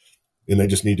plant. And they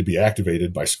just need to be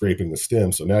activated by scraping the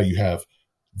stem. So now you have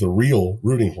the real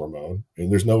rooting hormone,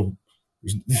 and there's nothing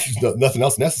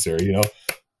else necessary.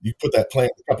 You put that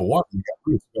plant in a cup of water, you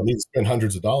got roots. You don't need to spend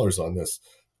hundreds of dollars on this.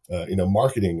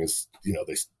 Marketing is,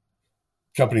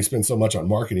 companies spend so much on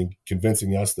marketing,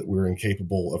 convincing us that we're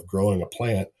incapable of growing a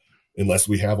plant unless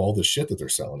we have all this shit that they're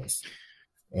selling us,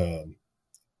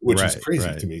 which is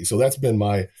crazy to me. So that's been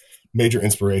my major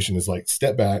inspiration, is like,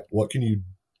 step back. What can you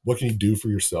do for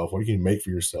yourself? What can you make for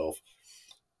yourself?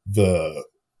 The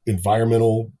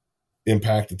environmental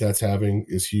impact that's having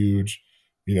is huge.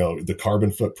 The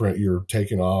carbon footprint you're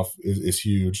taking off is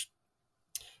huge.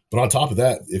 But on top of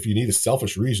that, if you need a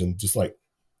selfish reason, just like,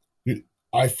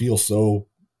 I feel so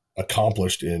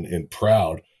accomplished and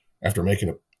proud after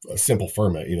making a simple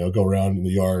ferment, go around in the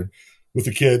yard with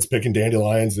the kids picking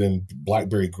dandelions and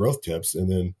blackberry growth tips.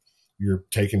 And then you're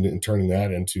taking and turning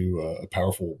that into a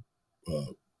powerful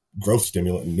growth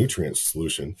stimulant and nutrient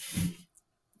solution.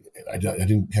 I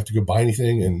didn't have to go buy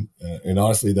anything. And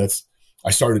honestly,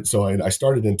 I started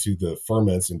into the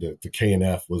ferments, and the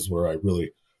KNF was where I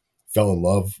really fell in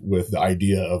love with the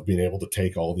idea of being able to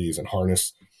take all these and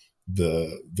harness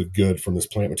the good from this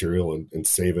plant material and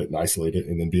save it and isolate it,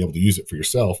 and then be able to use it for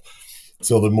yourself.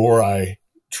 So the more I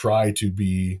try to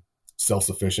be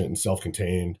self-sufficient and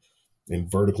self-contained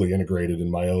and vertically integrated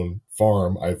in my own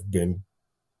farm, I've been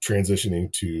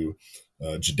transitioning to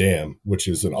Jadam, which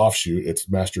is an offshoot. It's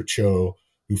Master Cho,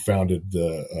 who founded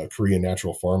the Korean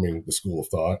natural farming, the school of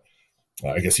thought.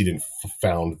 I guess he didn't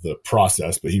found the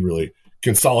process, but he really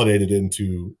consolidated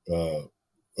into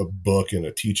a book and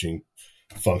a teaching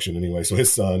function anyway. So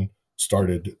his son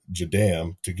started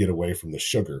Jadam to get away from the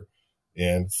sugar.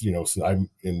 And, so I'm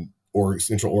in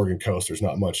Central Oregon coast, there's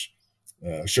not much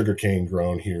sugar cane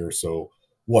grown here. So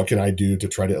what can I do to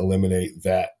try to eliminate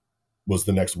that? Was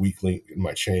the next weak link in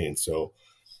my chain. So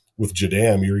with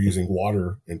Jadam, you're using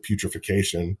water and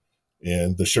putrefaction,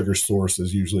 and the sugar source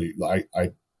is usually,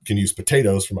 I can use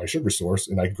potatoes for my sugar source,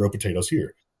 and I can grow potatoes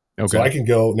here. Okay. So I can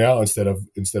go now, instead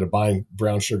of buying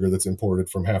brown sugar that's imported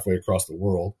from halfway across the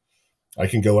world, I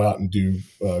can go out and do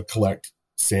collect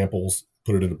samples,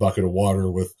 put it in a bucket of water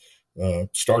with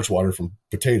starch water from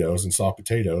potatoes and soft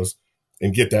potatoes,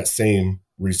 and get that same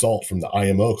result from the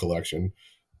IMO collection.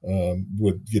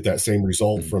 Would get that same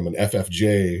result from an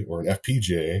FFJ or an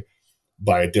FPJ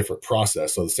by a different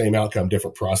process. So the same outcome,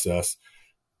 different process,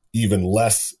 even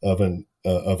less of an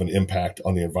impact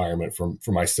on the environment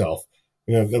for myself.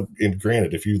 And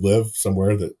granted, if you live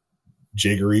somewhere that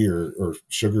jaggery or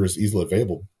sugar is easily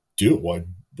available, do it.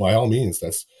 By all means,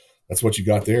 that's what you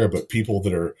got there. But people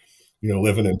that are,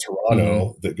 living in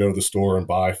Toronto that go to the store and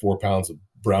buy 4 pounds of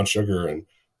brown sugar and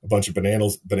a bunch of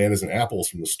bananas and apples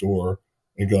from the store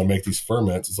and go and make these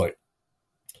ferments, it's like,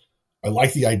 I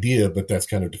like the idea, but that's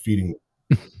kind of defeating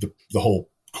the whole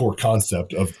core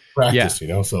concept of practice,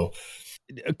 So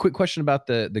a quick question about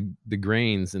the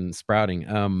grains and sprouting.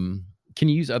 Can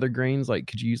you use other grains? Like,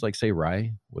 could you use, like, say,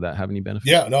 rye? Would that have any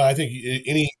benefit? Yeah, no, I think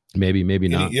maybe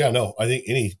not. Yeah, no, I think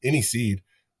any seed,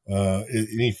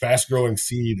 any fast growing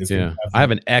seed is. Yeah, I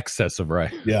have an excess of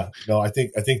rye. Yeah, no, I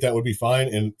think that would be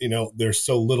fine. And there's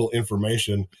so little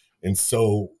information and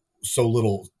so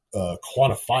little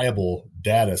quantifiable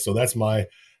data. So that's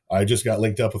I just got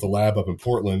linked up with a lab up in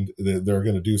Portland. They're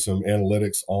going to do some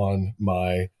analytics on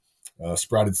my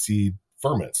sprouted seed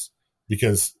ferments,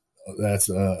 because that's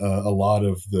a lot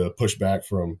of the pushback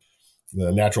from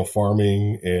the natural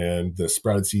farming and the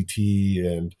sprouted seed tea,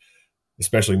 and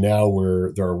especially now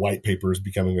where there are white papers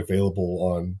becoming available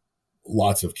on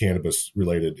lots of cannabis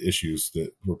related issues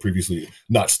that were previously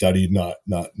not studied, not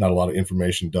a lot of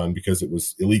information done because it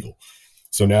was illegal.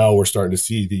 So now we're starting to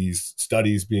see these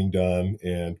studies being done,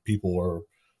 and people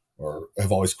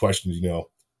have always questioned,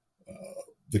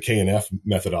 the KNF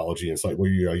methodology. It's like, well,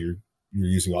 you're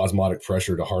using osmotic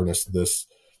pressure to harness this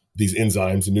these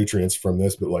enzymes and nutrients from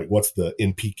this, but like, what's the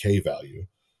NPK value?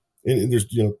 And there's,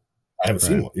 I haven't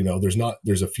seen one,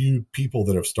 there's a few people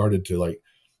that have started to like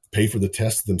pay for the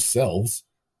tests themselves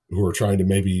who are trying to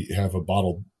maybe have a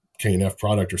bottled K&F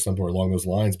product or somewhere along those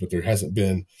lines, but there hasn't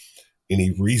been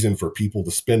any reason for people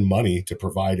to spend money to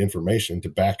provide information to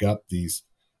back up these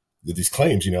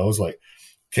claims. It's like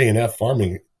K&F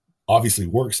farming obviously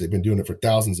works. They've been doing it for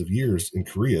thousands of years in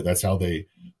Korea. That's how the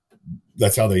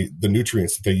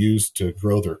nutrients that they use to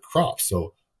grow their crops.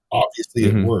 So obviously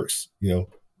it works,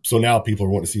 so now people are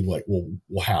wanting to see like,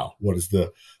 well, how, what is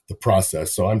the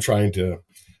process? So I'm trying to,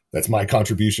 that's my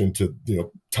contribution to,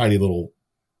 tiny little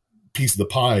piece of the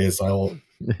pie is I'll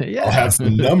have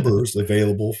some numbers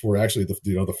available for actually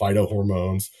the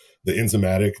phytohormones, the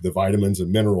enzymatic, the vitamins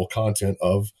and mineral content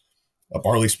of a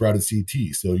barley sprouted seed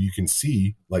tea. So you can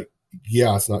see like,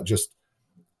 it's not just,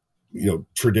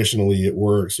 traditionally it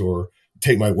works, or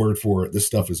take my word for it, this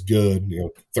stuff is good,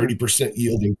 30%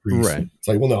 yield increase. Right. It's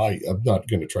like, well, no, I'm not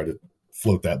going to try to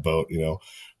float that boat,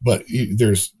 but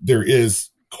there is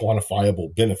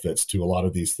quantifiable benefits to a lot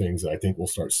of these things that I think we'll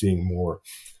start seeing more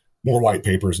white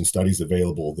papers and studies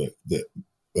available that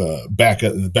back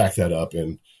that up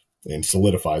and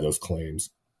solidify those claims.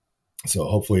 So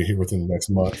hopefully here within the next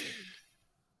month.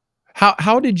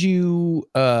 How did you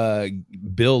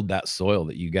build that soil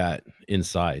that you got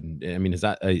inside? I mean, is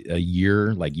that a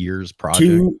year's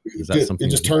project? Is that something?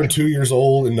 It just turned 2 years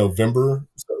old in November.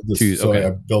 So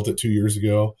I built it 2 years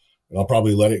ago, and I'll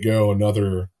probably let it go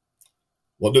another.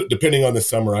 Well, depending on the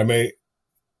summer, I may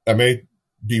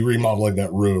be remodeling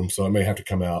that room, so it may have to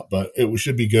come out, but it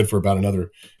should be good for about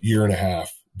another year and a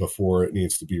half before it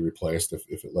needs to be replaced if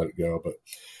it let it go. But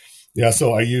yeah,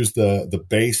 so I used the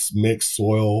base mixed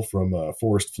soil from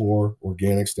Forest Floor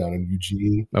Organics down in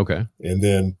Eugene. Okay, and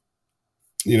then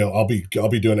I'll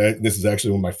be doing it. This is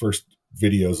actually one of my first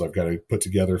videos I've got to put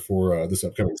together for this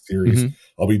upcoming series.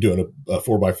 Mm-hmm. I'll be doing a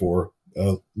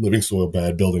 4x4 living soil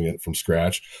bed, building it from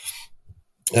scratch.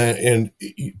 And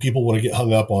people want to get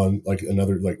hung up on like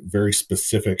another like very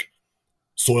specific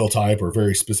soil type or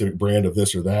very specific brand of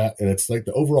this or that. And it's like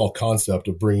the overall concept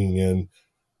of bringing in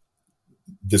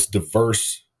this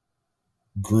diverse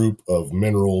group of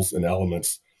minerals and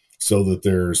elements so that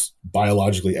there's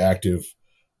biologically active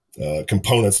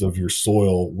components of your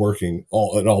soil working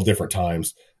at all different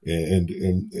times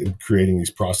and creating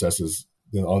these processes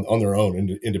on their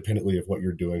own independently of what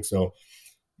you're doing. So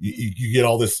you get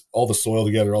all the soil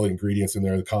together, all the ingredients in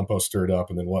there, the compost stirred up,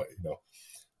 and then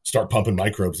start pumping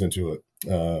microbes into it,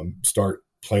 start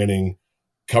planting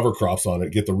cover crops on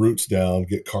it, get the roots down,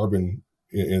 get carbon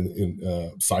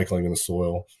in cycling in the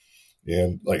soil.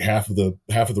 And like half of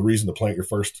the reason to plant your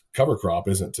first cover crop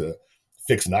isn't to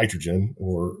fix nitrogen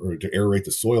or to aerate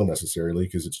the soil necessarily,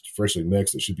 because it's freshly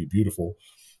mixed. It should be beautiful,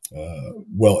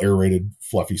 well aerated,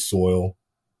 fluffy soil.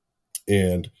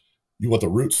 And you want the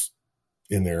roots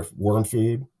in there, worm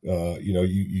food,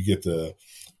 you get the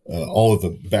all of the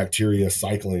bacteria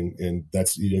cycling, and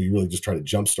that's, you really just try to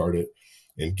jumpstart it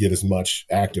and get as much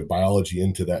active biology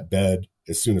into that bed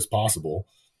as soon as possible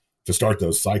to start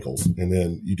those cycles. And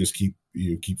then you just keep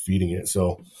feeding it.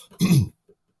 So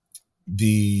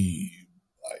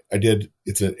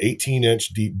it's an 18-inch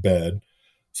deep bed.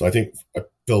 So I think I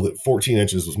filled it 14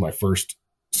 inches was my first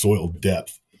soil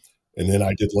depth. And then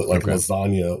I did like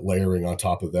lasagna layering on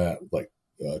top of that, like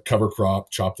cover crop,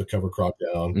 chop the cover crop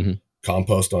down,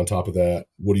 compost on top of that,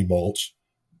 woody mulch.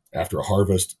 After a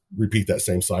harvest, repeat that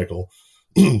same cycle,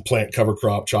 plant cover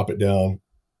crop, chop it down,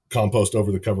 compost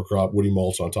over the cover crop, woody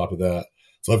mulch on top of that.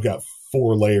 So I've got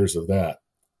 4 layers of that.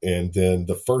 And then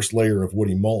the first layer of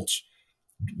woody mulch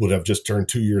would have just turned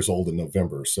 2 years old in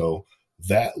November. So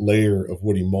that layer of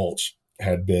woody mulch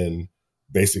had been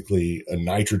basically a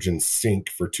nitrogen sink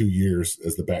for 2 years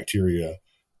as the bacteria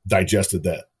digested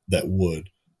that wood.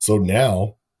 So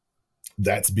now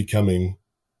that's becoming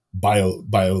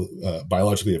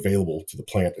biologically available to the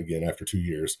plant again after 2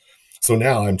 years. So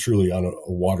now I'm truly on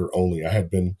a water only. I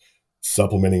had been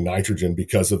supplementing nitrogen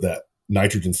because of that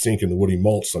nitrogen sink in the woody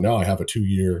mulch. So now I have a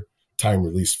 2-year time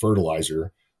release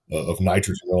fertilizer of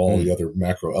nitrogen and all the other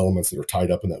macro elements that are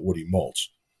tied up in that woody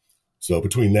mulch. So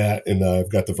between that and I've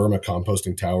got the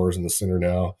vermicomposting towers in the center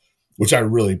now, which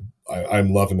I'm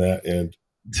loving that. And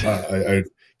I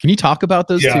can you talk about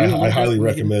those? Yeah, too? I highly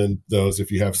recommend those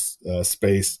if you have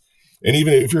space. And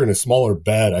even if you're in a smaller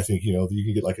bed, I think, you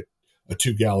can get like a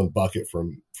 2-gallon bucket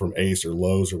from Ace or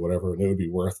Lowe's or whatever. And it would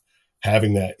be worth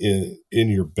having that in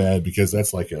your bed, because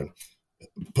that's like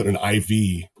put an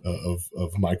IV of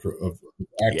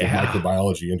active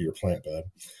microbiology into your plant bed.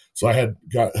 So I had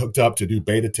got hooked up to do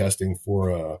beta testing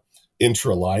for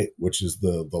Intralight, which is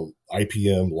the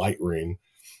IPM light ring,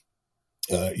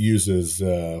 uses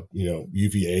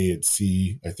UVA and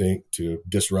C, I think, to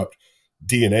disrupt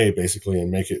DNA basically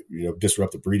and make it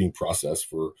disrupt the breeding process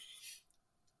for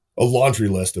a laundry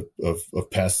list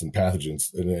of pests and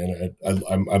pathogens. And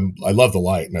I love the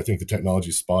light, and I think the technology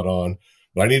is spot on.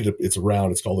 But I needed it's a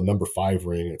round. It's called a number 5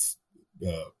 ring. It's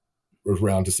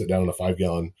round to sit down in a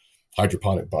 5-gallon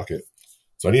hydroponic bucket.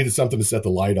 So I needed something to set the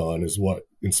light on, is what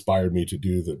inspired me to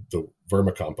do the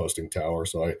vermicomposting tower.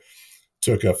 So I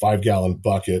took a 5-gallon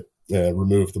bucket and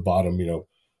removed the bottom,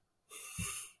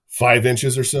 5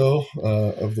 inches or so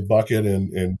of the bucket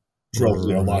and drilled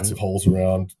lots of holes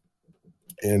around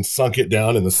and sunk it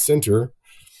down in the center.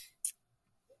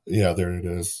 Yeah, there it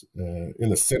is in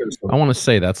the center. So I want to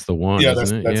say that's the one. Yeah,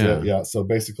 isn't that's it? it. Yeah. So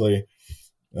basically,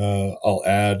 I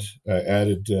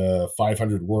added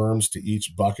 500 worms to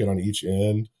each bucket on each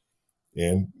end,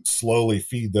 and slowly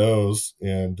feed those.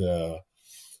 And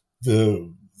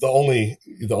the only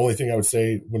thing I would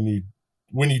say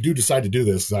when you do decide to do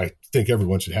this, I think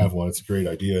everyone should have one. It's a great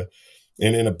idea.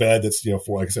 And in a bed that's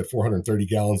for, like I said, 430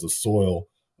 gallons of soil,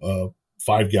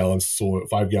 5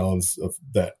 gallons of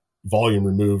that volume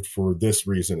removed for this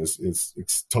reason is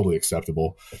totally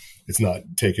acceptable. It's not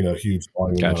taking a huge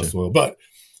volume out of soil, but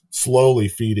slowly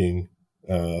feeding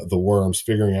the worms,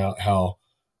 figuring out how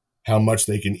much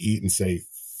they can eat in, say,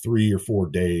 3 or 4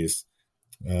 days.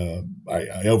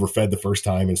 I overfed the first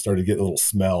time and started getting a little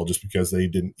smell just because they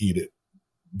didn't eat it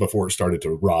before it started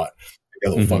to rot. It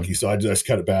got a little funky, so I just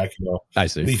cut it back. I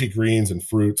see. Leafy greens and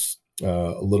fruits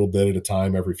a little bit at a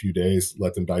time every few days.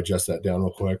 Let them digest that down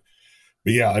real quick.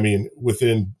 But yeah, I mean,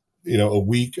 within a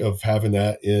week of having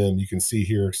that in, you can see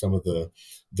here some of the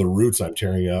roots I'm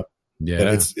tearing up. Yeah, and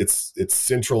it's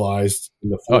centralized in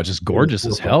the it's just gorgeous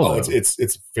as hell. Oh,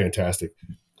 it's fantastic.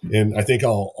 And I think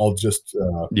I'll just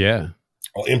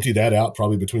I'll empty that out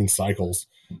probably between cycles,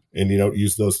 and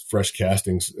use those fresh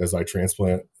castings as I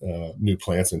transplant new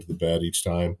plants into the bed each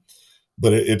time.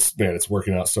 But it's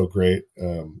working out so great.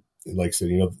 Like I said,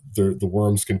 the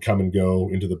worms can come and go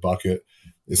into the bucket.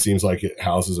 It seems like it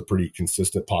houses a pretty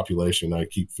consistent population. I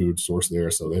keep food sourced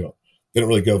there, so they don't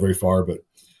really go very far. But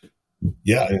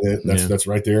yeah, that's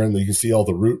right there, and you can see all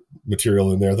the root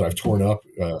material in there that I've torn up,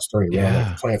 starting around.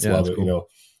 Like, the plants love it. Cool.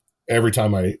 Every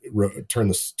time I turn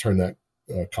that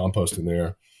compost in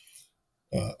there,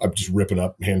 I'm just ripping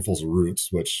up handfuls of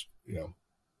roots, which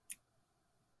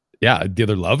yeah,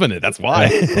 they're loving it. That's why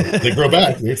they grow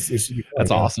back.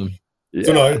 That's awesome. Yeah.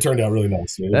 So no, it turned out really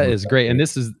nice. That is great, and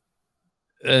that's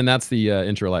the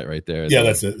Intralight right there. Yeah,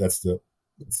 that's it. That's the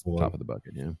one. Top of the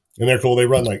bucket. Yeah, and they're cool. They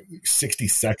run like 60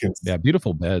 seconds. Yeah,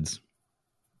 beautiful beds.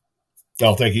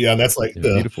 Oh, thank you. Yeah, and that's like the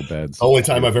beautiful beds. Only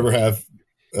time I've ever have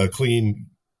a clean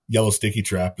yellow sticky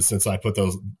trap is since I put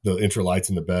the Intralights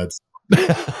in the beds.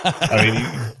 I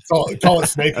mean, call it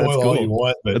snake oil all you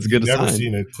want, but that's good. I've never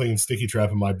seen a clean sticky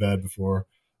trap in my bed before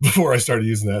I started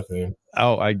using that thing.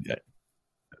 Oh,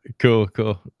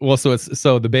 cool. Well, so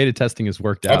the beta testing has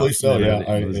worked out. I believe so.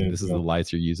 Yeah, this is the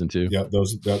lights you're using too. Yeah,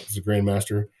 that's the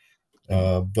Grandmaster.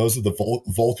 Those are the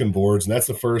Vulcan boards, and that's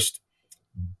the first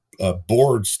quantum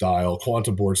board style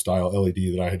LED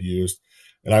that I had used.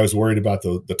 And I was worried about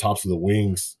the tops of the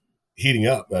wings heating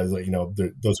up. I was like,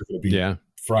 those are going to be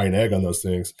frying egg on those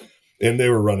things, and they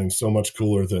were running so much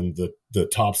cooler than the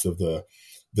tops of the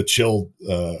chilled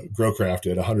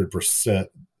Growcraft at 100%.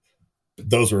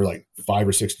 Those were like 5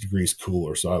 or 6 degrees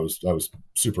cooler. So I was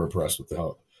super impressed with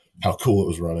how cool it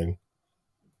was running.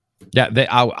 Yeah,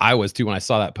 I was too. When I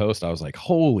saw that post, I was like,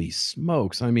 holy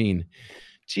smokes. I mean,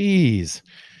 geez,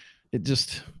 it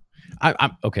just,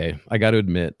 I'm okay. I got to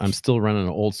admit, I'm still running an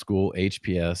old school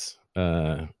HPS,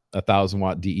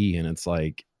 1,000-watt DE. And it's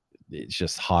like, it's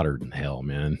just hotter than hell,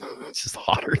 man. It's just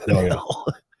hotter than hell.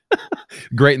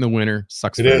 Great in the winter.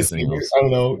 Sucks for everything else. I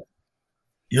don't know.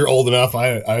 You're old enough.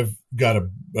 I've got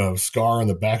a scar on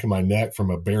the back of my neck from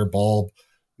a bare bulb,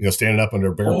 standing up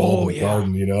under a bare bulb in the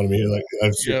garden. You know what I mean? Like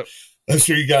I'm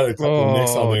sure you got a couple of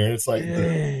nicks on there. And it's like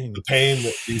the pain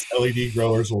that these LED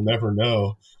growers will never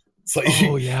know. It's like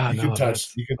you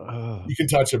can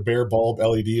touch a bare bulb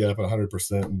LED up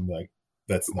 100%, and like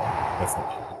that's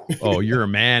not. Oh, you're a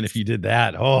man if you did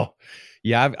that. Oh.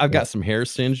 Yeah, I've got some hair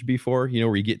singed before,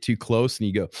 where you get too close and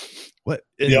you go, what?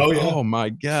 And, oh my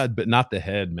God, but not the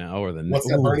head, man. Or the what's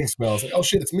that burning smell? It's like, oh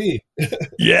shit, it's me.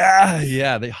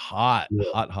 Yeah. They hot,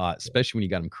 especially when you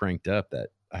got them cranked up. That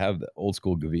I have the old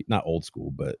school Gavita, not old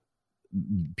school, but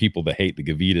people that hate the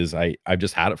Gavitas. I've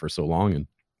just had it for so long and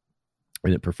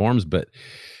it performs, but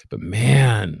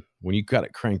man, when you got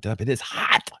it cranked up, it is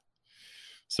hot.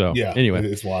 So yeah, anyway,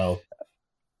 it's wild.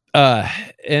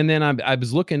 And then I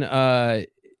was looking, today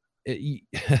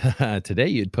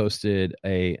you'd posted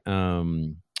a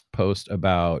post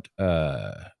about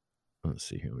let's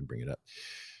see here, let me bring it up,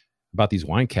 about these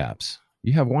wine caps.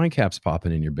 You have wine caps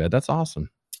popping in your bed. That's awesome.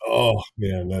 Oh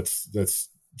man, that's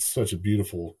such a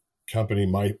beautiful company,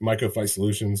 Mycophyte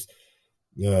Solutions.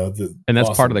 And that's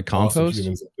awesome, part of the compost.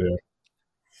 Humans up there.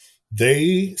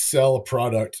 They sell a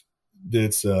product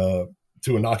that's to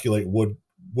inoculate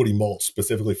woody mulch,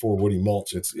 specifically for woody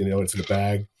mulch. It's it's in a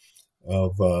bag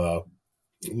of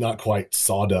not quite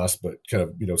sawdust, but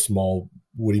kind of small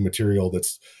woody material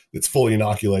that's fully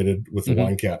inoculated with the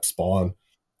wine cap spawn.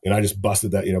 And I just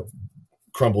busted that,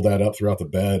 crumbled that up throughout the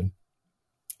bed,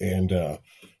 and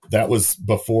that was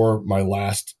before my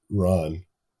last run.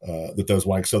 That those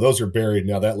wine, so those are buried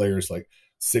now. That layer is like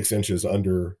 6 inches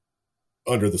under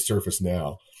the surface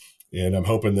now, and I'm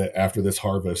hoping that after this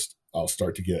harvest, I'll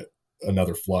start to get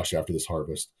another flush after this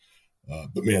harvest.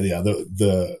 But man, yeah,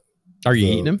 are you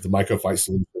eating them? The Mycophyte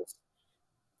Solutions.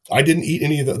 I didn't eat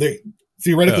any of them. They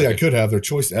theoretically I could have. They're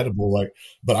choice edible,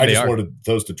 but I just wanted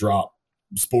those to drop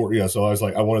sport. Yeah, so I was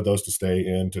like, I wanted those to stay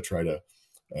in to try to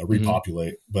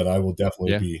repopulate. But I will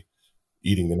definitely be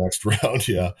eating the next round.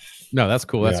 Yeah. No, that's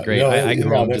cool. That's great. I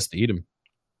grow them just to eat them.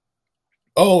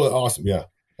 Oh, awesome. Yeah.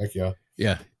 Heck yeah.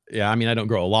 Yeah. Yeah. I mean, I don't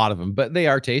grow a lot of them, but they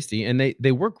are tasty, and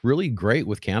they work really great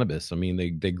with cannabis. I mean,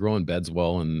 they grow in beds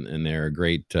well, and they're a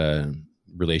great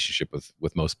relationship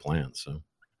with most plants. So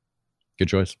good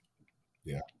choice.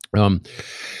 Yeah.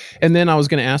 And then I was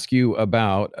going to ask you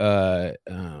about, what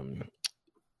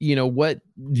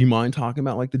do you mind talking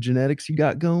about, like the genetics you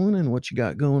got going and what you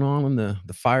got going on the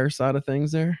fire side of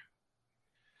things there?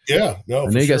 Yeah, no,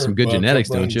 I know you got some good genetics,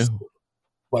 don't you?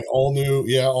 Like all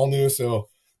new. So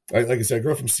like I said, I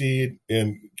grow from seed,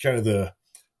 and kind of the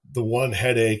one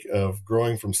headache of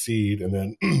growing from seed. And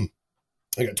then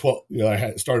I got 12,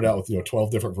 I started out with,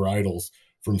 12 different varietals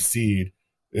from seed,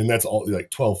 and that's all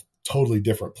like 12 totally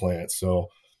different plants. So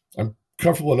I'm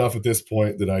comfortable enough at this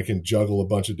point that I can juggle a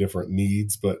bunch of different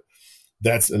needs. But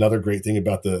that's another great thing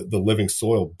about the living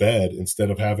soil bed.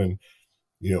 Instead of having,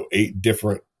 8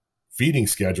 different feeding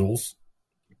schedules,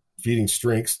 feeding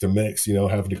strengths to mix,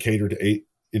 having to cater to 8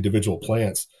 individual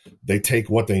plants, they take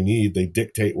what they need, they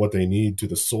dictate what they need to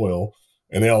the soil,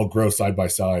 and they all grow side by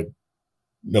side,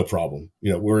 no problem.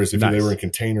 Whereas if they were in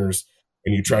containers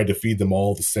and you tried to feed them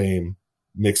all the same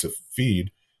mix of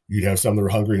feed, you'd have some that were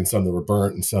hungry and some that were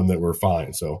burnt and some that were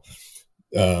fine. So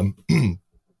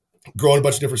growing a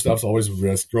bunch of different stuff is always a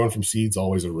risk. Growing from seeds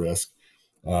always a risk.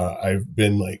 I've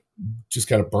been just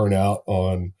kind of burnt out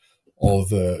on all of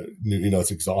the new,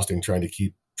 it's exhausting trying to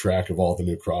keep track of all the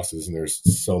new crosses, and there's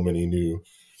so many new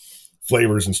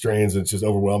flavors and strains. It's just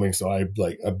overwhelming. So I'm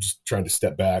just trying to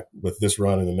step back with this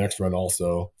run and the next run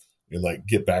also, and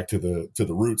get back to the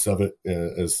roots of it,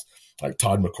 as like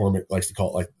Todd McCormick likes to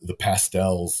call it, like the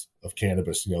pastels of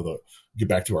cannabis, get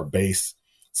back to our base.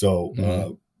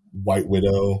 So White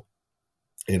Widow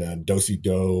and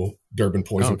Do Durban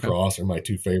Poison Cross are my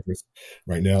 2 favorites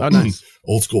right now. Oh, nice.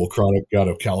 Old school chronic out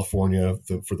of California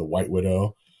for the White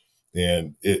Widow.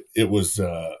 And it was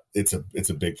it's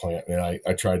a big plant, and I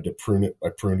tried to prune it. I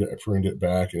pruned it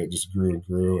back, and it just grew and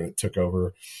grew, and it took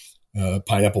over.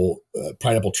 Pineapple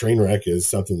Trainwreck is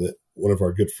something that one of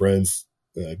our good friends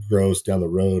grows down the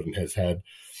road and has had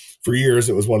for years.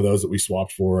 It was one of those that we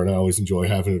swapped for, and I always enjoy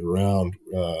having it around.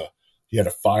 He had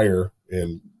a fire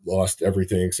and lost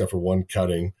everything except for one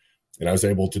cutting, and I was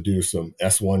able to do some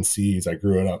S1 seeds. I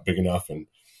grew it up big enough and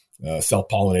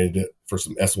self-pollinated it for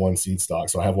some S1 seed stock.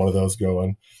 So I have one of those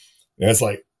going, and it's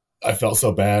like, I felt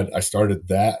so bad. I started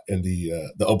that and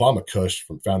the Obama Kush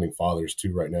from Founding Fathers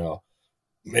too right now.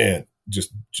 Man,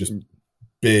 just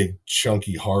big,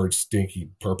 chunky, hard, stinky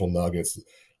purple nuggets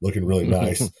looking really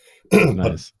nice.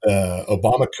 Nice. But,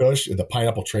 Obama Kush and the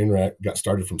Pineapple Trainwreck got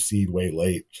started from seed way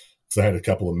late. So I had a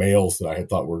couple of males that I had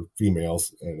thought were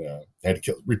females, and I had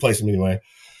to replace them anyway.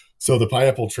 So the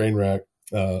Pineapple Trainwreck,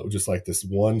 just like this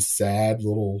one sad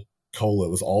little cola,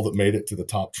 was all that made it to the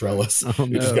top trellis. Oh, no.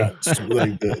 It just got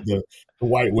the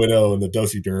White Widow and the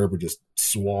Dosey Durb just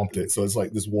swamped it. So it's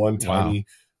like this one tiny,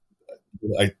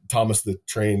 Thomas the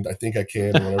Train, I think I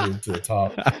can, or whatever, to the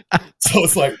top. So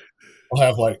it's like, I'll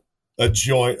have like a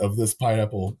joint of this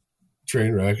Pineapple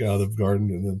Trainwreck out of the garden.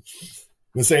 And then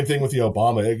the same thing with the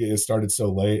Obama. It started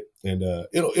so late, and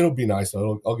it'll be nice.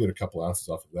 I'll get a couple ounces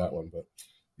off of that one. But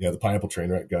yeah, the Pineapple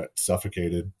Trainwreck got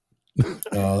suffocated.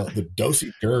 The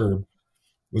Dosey Durb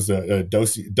was a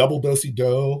double Dosey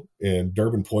Doe and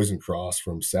Durban Poison Cross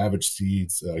from Savage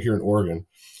Seeds here in Oregon.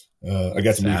 I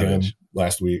got to meet him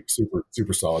last week.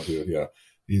 Super solid dude. Yeah,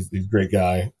 he's a great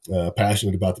guy,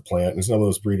 passionate about the plant. And he's one of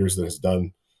those breeders that he's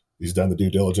done the due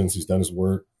diligence. He's done his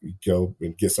work. You go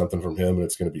and get something from him and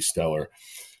it's going to be stellar.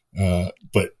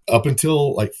 But up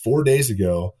until like 4 days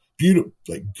ago, beautiful,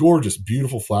 like gorgeous,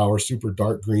 beautiful flowers, super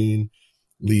dark green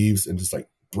leaves, and just like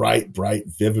bright,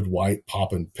 vivid white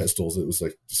popping pistils. It was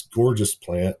like this gorgeous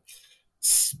plant.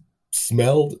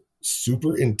 Smelled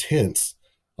super intense,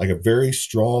 like a very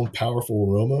strong, powerful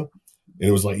aroma. And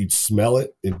it was like you'd smell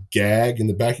it and gag in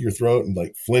the back of your throat and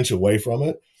like flinch away from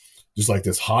it. Just like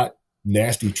this hot,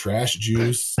 nasty trash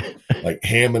juice, like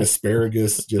ham and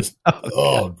asparagus, just,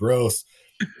 gross.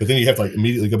 But then you have to like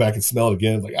immediately go back and smell it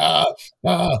again. Like,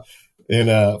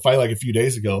 And finally, like a few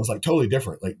days ago, it was like totally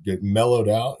different. Like it mellowed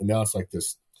out. And now it's like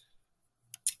this,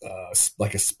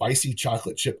 like a spicy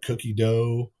chocolate chip cookie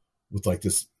dough with like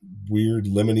this weird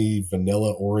lemony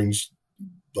vanilla orange,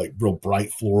 like real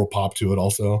bright floral pop to it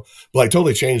also, but like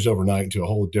totally changed overnight into a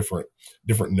whole different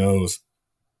nose.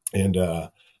 And man,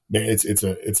 it's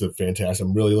a fantastic,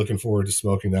 I'm really looking forward to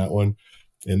smoking that one.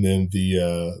 And then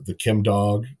the Kim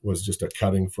Dog was just a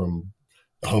cutting from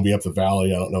a homie up the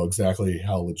valley. I don't know exactly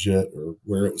how legit or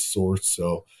where it was sourced.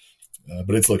 So,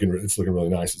 but it's looking really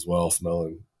nice as well.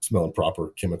 Smelling proper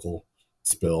chemical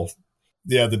spill.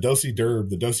 Yeah, the Dosey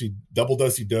Durb, the double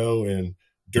Dosey Doe and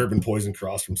Durban Poison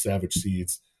Cross from Savage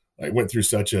Seeds. I went through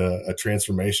such a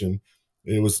transformation.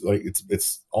 It was like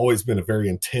it's always been a very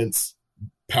intense,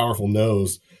 powerful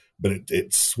nose, but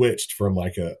it switched from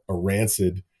like a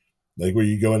rancid, like where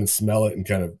you go in and smell it and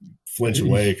kind of flinch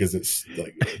away because it's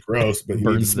like gross, but you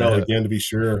need to smell it again to be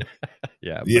sure.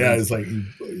 Yeah, it's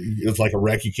like a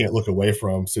wreck you can't look away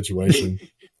from situation.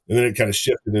 And then it kind of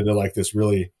shifted into like this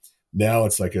really. Now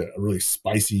it's like a really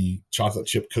spicy chocolate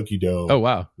chip cookie dough. Oh,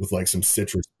 wow. With like some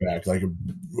citrus back. Like,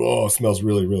 it smells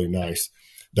really, really nice.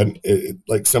 Then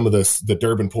like some of the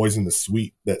Durban Poison, that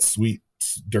sweet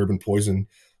Durban Poison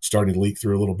starting to leak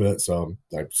through a little bit. So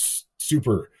I'm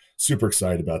super, super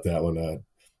excited about that one.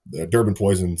 The Durban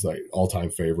Poison's like all-time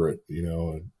favorite,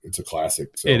 it's a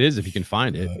classic. So, it is if you can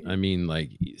find it. I mean,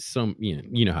 like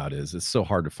you know how it is. It's so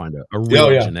hard to find a real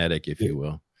genetic, if you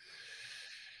will.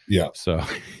 Yeah. So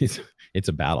it's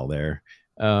a battle there.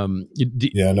 So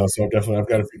definitely I've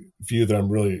got a few that I'm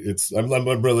really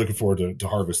looking forward to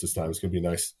harvest this time. It's going to be a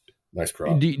nice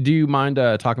crop. Do you mind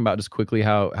talking about just quickly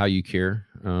how you cure?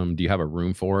 Do you have a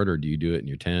room for it, or do you do it in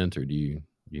your tent, or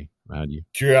how do you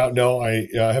cure out? No, I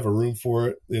have a room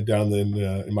for it down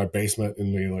in my basement,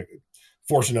 and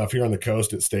fortunate enough here on the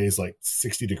coast, it stays like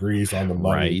 60 degrees on the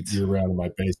money year round in my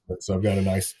basement. So I've got a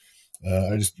nice,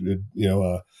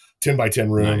 10 by 10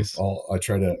 room. Nice. I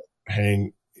try to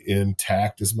hang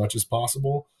intact as much as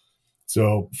possible.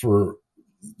 So for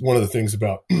one of the things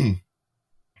about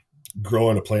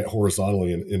growing a plant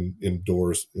horizontally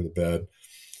indoors in the bed,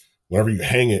 whenever you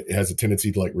hang it, it has a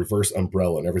tendency to like reverse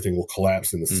umbrella and everything will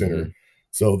collapse in the center.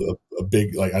 So a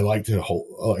big, like I like to hold,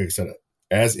 like I said,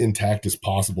 as intact as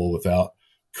possible without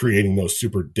creating those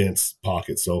super dense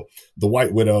pockets. So the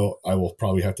White Widow, I will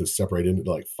probably have to separate into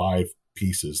like 5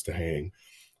 pieces to hang.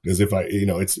 Because if I,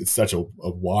 it's such a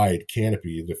wide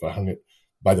canopy that if I hung it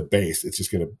by the base, it's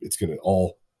gonna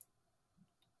all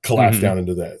collapse down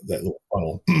into that little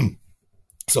funnel.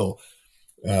 So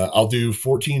I'll do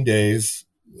 14 days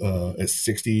at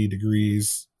 60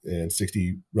 degrees and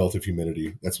 60 relative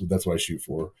humidity. That's what I shoot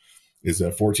for, is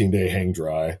a 14-day hang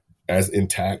dry, as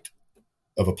intact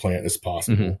of a plant as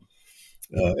possible.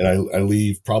 And I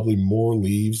leave probably more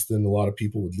leaves than a lot of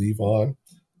people would leave on.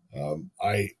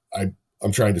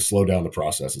 I'm trying to slow down the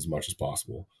process as much as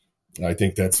possible. And I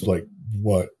think that's like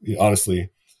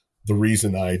honestly, the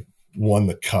reason I won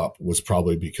the cup was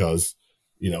probably because,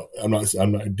 I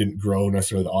didn't grow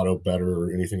necessarily the auto better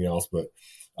or anything else, but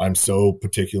I'm so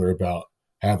particular about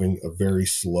having a very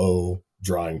slow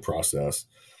drying process.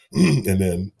 And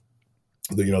then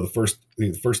the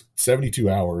first 72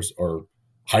 hours are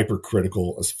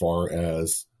hypercritical as far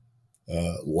as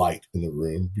light in the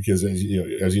room, because as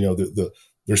you know,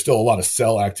 there's still a lot of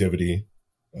cell activity.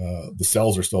 The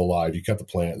cells are still alive. You cut the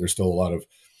plant, there's still a lot of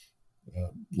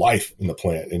life in the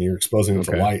plant, and you're exposing it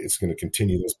to light. It's going to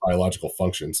continue those biological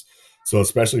functions. So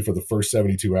especially for the first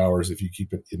 72 hours, if you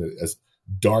keep it in as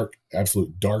dark,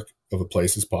 absolute dark of a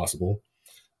place as possible,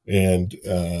 and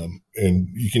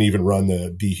you can even run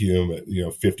the dehume at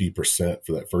 50%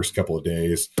 for that first couple of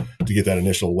days to get that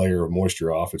initial layer of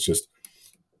moisture off. It's just,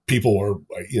 people are,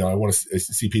 I want to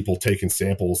see people taking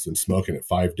samples and smoking it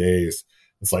 5 days.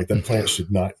 It's like that plant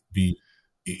should not be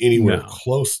anywhere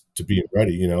close to being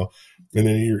ready, and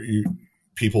then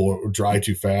people dry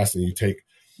too fast, and you take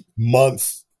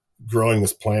months growing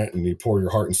this plant and you pour your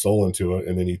heart and soul into it,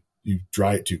 and then you you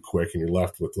dry it too quick and you're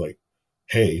left with like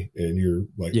hay, and you're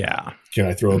like, Yeah. can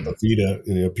I throw a Bavita?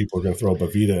 You know, people are going to throw a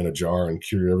Bavita in a jar and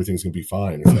cure everything's going to be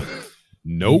fine. It's like,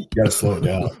 Nope. You got to slow it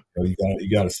down. You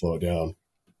got to slow it down.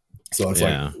 So it's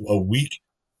like a week,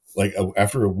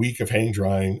 after a week of hang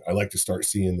drying, I like to start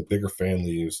seeing the bigger fan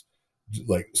leaves,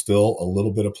 like still a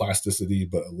little bit of plasticity,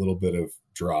 but a little bit of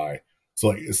dry. So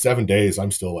like 7 days,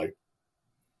 I'm still like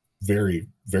very,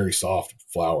 very soft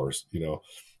flowers, you know,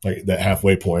 like that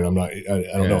halfway point. I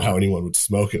don't know how anyone would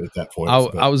smoke it at that point.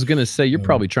 I was going to say, you're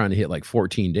probably trying to hit like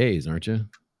 14 days, aren't you?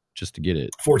 Just to get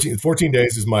it. 14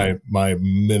 days is my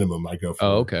minimum I go for.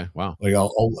 Oh, okay. Wow. Like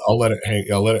I'll let it hang.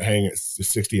 I'll let it hang at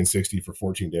 60 and 60 for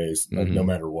 14 days, no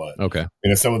matter what. Okay.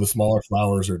 And if some of the smaller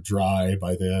flowers are dry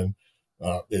by then,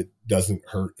 it doesn't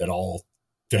hurt at all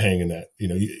to hang in that. You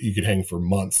know, you could hang for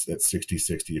months at 60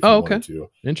 if you wanted to.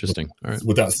 Interesting. All right.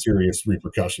 Without serious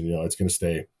repercussion. You know, it's going to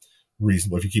stay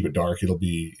reasonable. If you keep it dark, it'll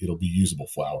be usable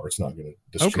flour. It's not going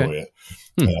to destroy it.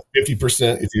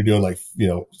 50% if you're doing like, you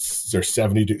know, there's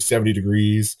 70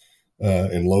 degrees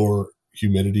and lower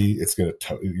humidity, you're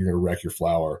going to wreck your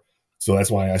flour. So that's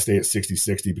why I stay at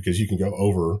 60, because you can go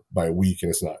over by a week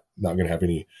and it's not going to have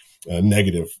any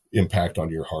negative impact on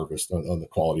your harvest, on the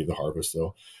quality of the harvest.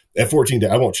 So at 14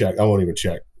 days, I won't even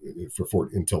check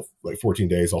until like 14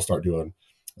 days. I'll start doing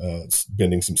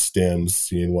bending some stems,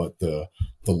 seeing what the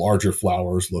larger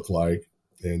flowers look like,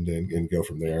 and go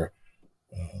from there.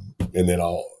 And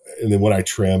then when I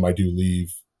trim, I do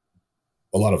leave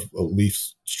a lot of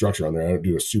leaf structure on there. I don't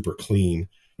do a super clean,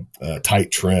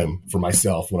 tight trim for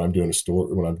myself when I'm doing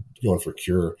when I'm going for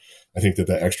cure. I think that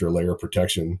extra layer of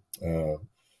protection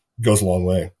goes a long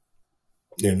way.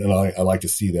 And I like to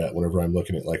see that whenever I'm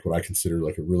looking at like what I consider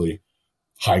like a really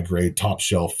high grade top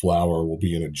shelf flower will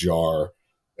be in a jar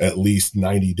at least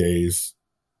 90 days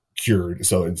cured.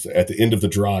 So it's at the end of the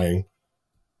drying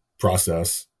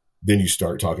process, then you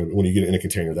start talking. When you get it in a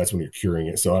container, that's when you're curing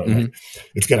it. So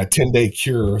it's got a 10-day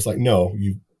cure. It's like, no,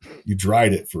 you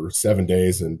dried it for 7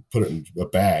 days and put it in a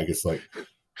bag. It's like,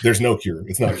 there's no cure.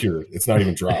 It's not cured. It's not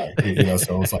even dry. You know,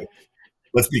 so it's like,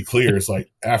 let's be clear. It's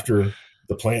like after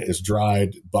the plant is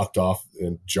dried, bucked off,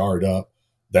 and jarred up,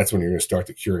 that's when you're going to start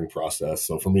the curing process.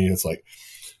 So for me, it's like,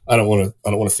 I don't want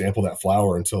to sample that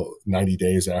flower until 90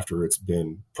 days after it's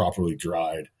been properly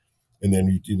dried. And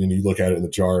then you look at it in the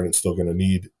jar and it's still going to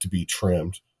need to be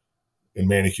trimmed and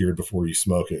manicured before you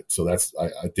smoke it. So that's,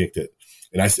 I think that,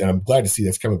 and I'm glad to see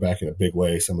that's coming back in a big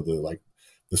way. Some of the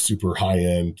super high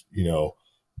end, you know,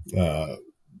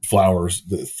 flowers,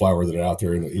 the flower that are out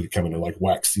there, and you come in a like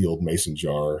wax sealed mason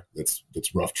jar that's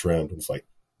rough trimmed. And it's like,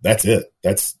 that's it.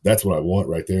 That's what I want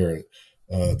right there.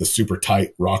 The super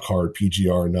tight, rock hard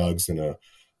PGR nugs in a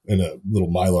little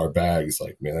Mylar bag. It's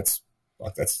like, man, that's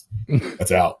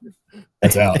out.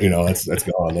 That's out. You know, that's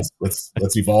gone. Let's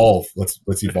evolve.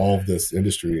 Let's evolve this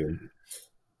industry. And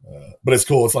but it's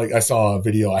cool. It's like I saw a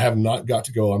video. I have not got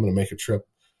to go. I'm going to make a trip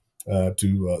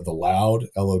to the Loud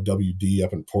LOWD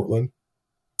up in Portland.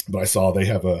 But I saw they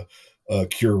have a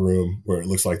cure room where it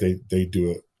looks like they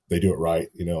do it right.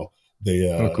 You know,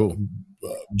 they cool.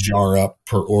 Jar up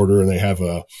per order, and they have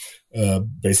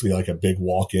basically like a big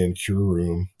walk-in cure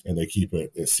room, and they keep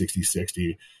it at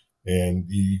 60, and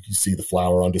you can see the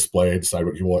flower on display, decide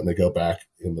what you want, and they go back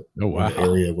in the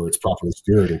area where it's properly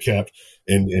cured and kept,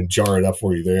 and jar it up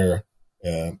for you there.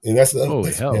 And that's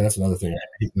another thing.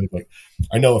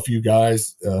 I know a few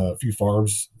guys, a few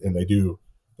farms, and they do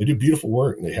beautiful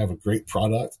work, and they have a great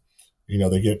product. You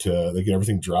know, they get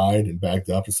everything dried and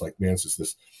bagged up. It's like, man, it's just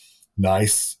this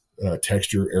nice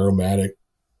texture, aromatic,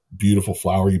 beautiful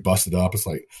flower. You bust it up, it's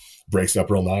like breaks up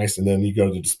real nice, and then you go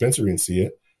to the dispensary and see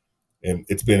it, and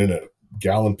it's been in a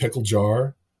gallon pickle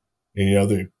jar, and you know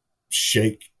they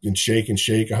shake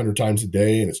 100 times a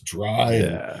day, and it's dry.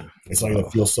 Yeah. And it's like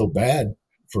it feels so bad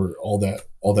for all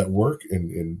that work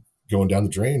and going down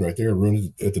the drain right there,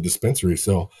 ruined at the dispensary.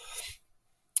 So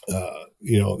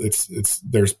you know,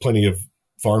 there's plenty of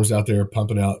farms out there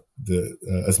pumping out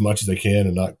as much as they can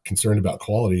and not concerned about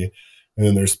quality. And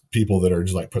then there's people that are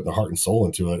just like putting their heart and soul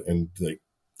into it and like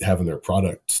having their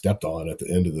product stepped on at the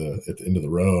end of the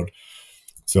road.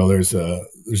 So there's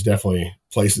definitely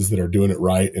places that are doing it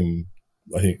right. And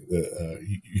I think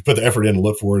you put the effort in to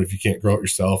look for it. If you can't grow it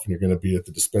yourself and you're going to be at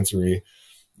the dispensary,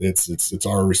 it's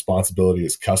our responsibility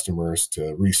as customers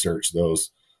to research those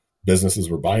businesses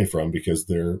we're buying from, because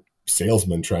they're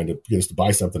salesmen trying to get us to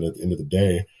buy something at the end of the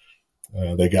day.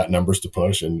 They got numbers to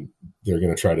push, and they're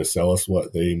going to try to sell us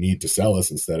what they need to sell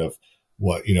us instead of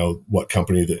what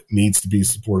company that needs to be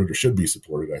supported or should be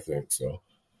supported, I think. So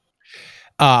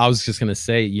I was just going to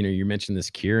say, you mentioned this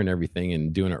cure and everything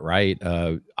and doing it right.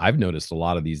 I've noticed a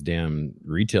lot of these damn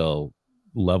retail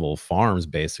level farms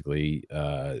basically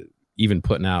even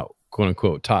putting out quote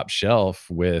unquote top shelf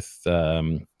with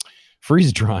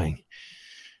freeze drying.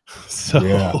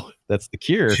 So that's the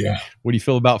cure. Yeah. What do you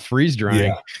feel about freeze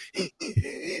drying?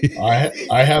 Yeah.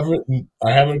 I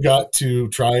haven't got to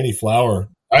try any flour.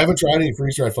 I haven't tried any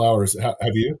freeze dried flowers. Have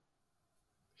you?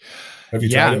 Have you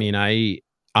tried it? I mean,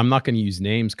 I'm not going to use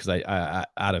names because I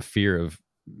out of fear of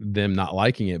them not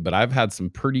liking it, but I've had some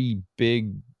pretty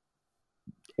big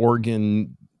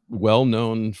Oregon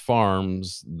well-known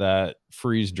farms that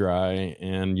freeze dry,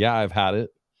 and yeah, I've had it,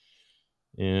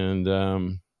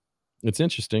 and it's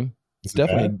interesting. It's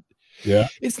definitely bad? Yeah.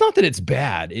 It's not that it's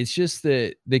bad. It's just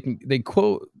that they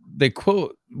quote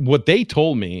what they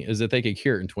told me is that they could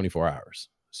cure it in 24 hours.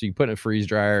 So you put it in a freeze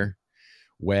dryer,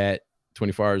 wet,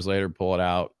 24 hours later, pull it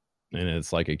out, and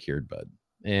it's like a cured bud.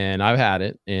 And I've had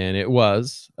it, and it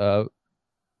was a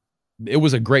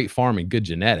great farm and good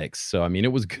genetics. So, I mean,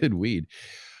 it was good weed,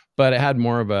 but it had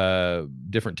more of a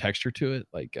different texture to it.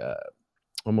 Like,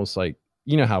 almost like,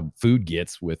 how food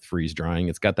gets with freeze drying.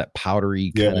 It's got that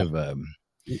powdery kind of,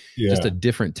 just a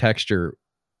different texture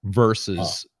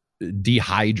versus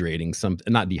dehydrating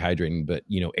something, not dehydrating, but,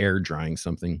 air drying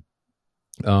something.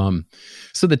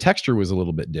 So the texture was a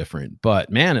little bit different, but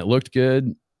man, it looked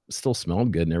good, still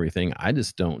smelled good and everything. I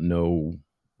just don't know.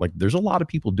 Like, there's a lot of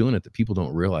people doing it that people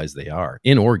don't realize they are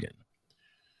in Oregon.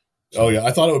 Oh yeah.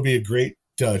 I thought it would be a great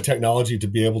technology to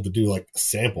be able to do like a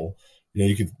sample.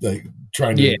 You could like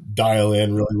trying to dial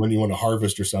in really when you want to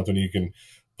harvest or something, you can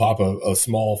pop a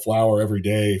small flower every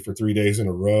day for 3 days in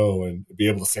a row and be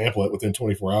able to sample it within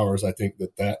 24 hours. I think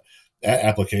that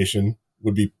application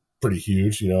would be pretty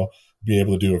huge, being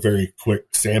able to do a very quick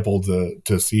sample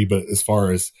to see. But as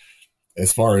far as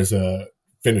a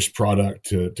finished product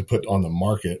to put on the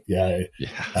market, I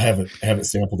haven't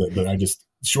sampled it, but I just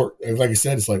like I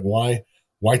said, it's like,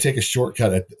 why take a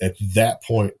shortcut at that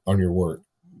point on your work,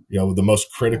 the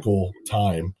most critical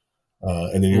time,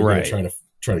 and then you're going to try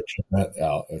to check that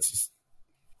out. That's just,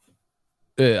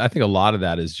 I think a lot of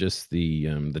that is just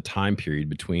the time period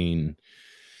between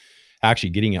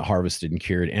actually getting it harvested and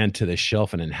cured and to the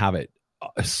shelf and then have it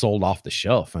sold off the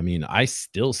shelf. I mean, I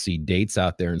still see dates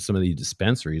out there in some of these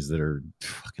dispensaries that are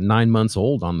 9 months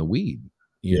old on the weed,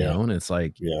 you know, and it's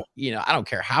like, I don't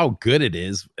care how good it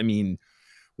is. I mean,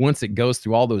 once it goes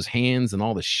through all those hands and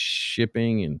all the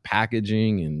shipping and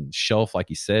packaging and shelf, like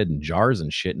you said, and jars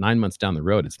and shit, 9 months down the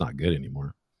road, it's not good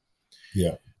anymore.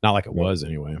 Yeah. Not like it was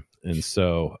anyway. And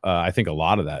so I think a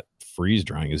lot of that freeze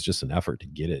drying is just an effort to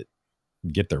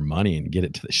get their money and get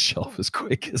it to the shelf as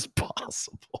quick as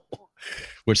possible,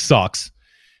 which sucks.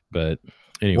 But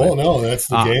anyway. Well, no, that's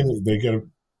the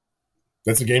game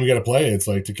that's the game you got to play. It's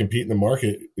like to compete in the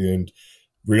market, and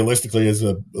realistically, as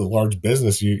a large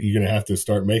business, you're going to have to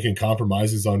start making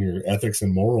compromises on your ethics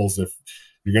and morals if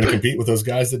you're going to compete with those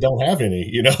guys that don't have any.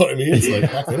 You know what I mean? It's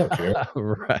like, they don't care.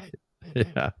 Right.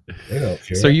 Yeah. They don't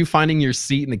care. So are you finding your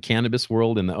seat in the cannabis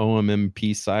world in the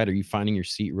OMMP side? Are you finding your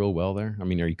seat real well there? I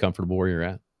mean, are you comfortable where you're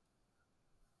at?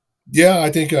 Yeah,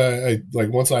 I think I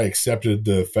like once I accepted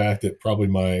the fact that probably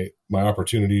my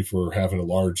opportunity for having a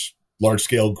large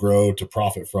scale grow to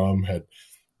profit from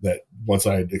once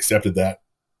I had accepted that,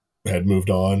 had moved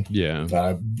on. Yeah.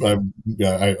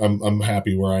 I'm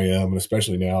happy where I am. And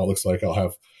especially now, it looks like I'll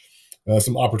have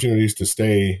some opportunities to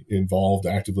stay involved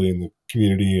actively in the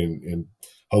community and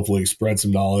hopefully spread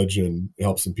some knowledge and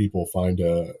help some people find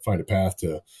a path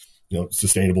to,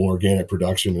 sustainable organic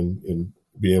production and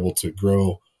be able to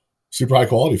grow super high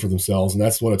quality for themselves. And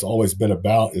that's what it's always been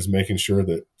about, is making sure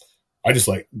that I just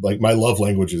like my love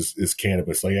language is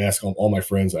cannabis. Like I ask all my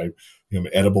friends,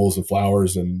 edibles and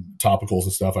flowers and topicals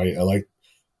and stuff. I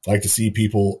like to see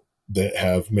people that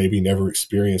have maybe never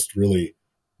experienced really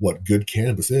what good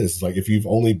cannabis is. It's like if you've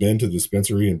only been to the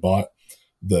dispensary and bought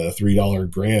the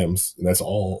 $3 grams and that's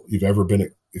all you've ever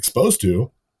been exposed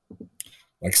to,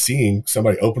 like seeing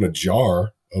somebody open a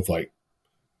jar of like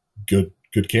good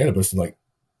cannabis and like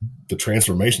the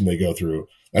transformation they go through,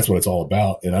 that's what it's all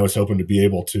about. And I was hoping to be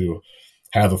able to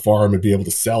have a farm and be able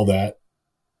to sell that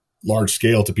large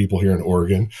scale to people here in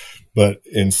Oregon. But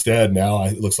instead now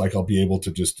it looks like I'll be able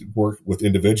to just work with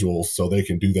individuals so they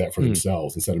can do that for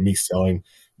themselves instead of me selling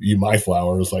you my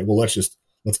flowers. Like, well, let's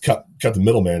cut the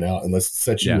middleman out and let's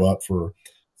set you up for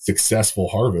successful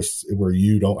harvests where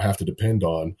you don't have to depend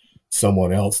on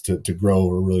someone else to grow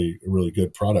a really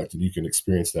good product. And you can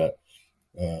experience that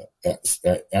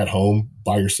at home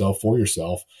by yourself for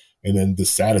yourself. And then the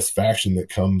satisfaction that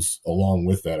comes along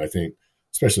with that, I think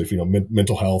especially if,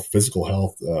 mental health, physical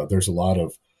health, there's a lot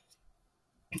of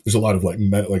like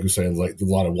like we're saying, like a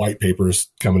lot of white papers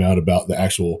coming out about the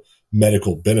actual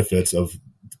medical benefits of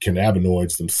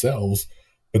cannabinoids themselves.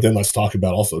 But then let's talk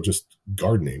about also just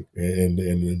gardening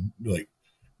and like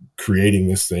creating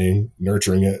this thing,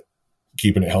 nurturing it,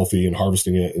 keeping it healthy, and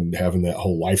harvesting it, and having that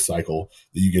whole life cycle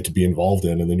that you get to be involved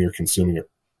in. And then you're consuming a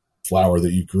flower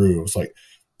that you grew. It's like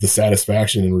the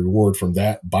satisfaction and reward from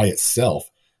that by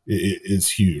itself is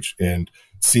huge. And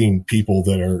seeing people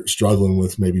that are struggling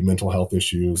with maybe mental health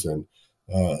issues and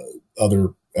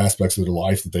other aspects of their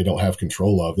life that they don't have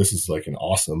control of, this is like an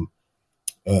awesome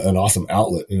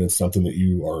outlet, and it's something that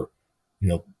you are,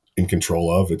 in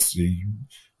control of. It's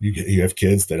you have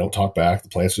kids, they don't talk back. The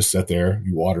plants just sit there.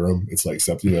 You water them. It's like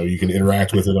something, you can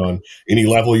interact with it on any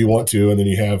level you want to. And then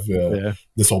you have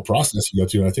this whole process you go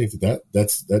to. And I think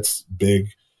that's big.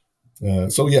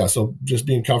 So just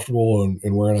being comfortable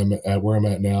and where I'm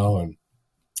at now, and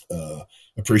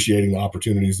appreciating the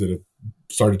opportunities that have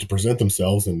started to present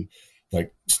themselves, and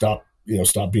like stop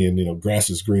being, grass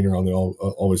is greener on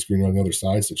always greener on the other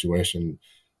side situation.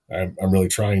 I'm really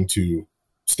trying to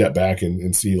step back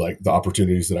and see like the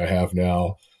opportunities that I have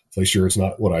now. It's like, sure, it's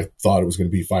not what I thought it was going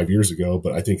to be 5 years ago,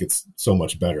 but I think it's so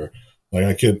much better. Like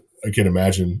I can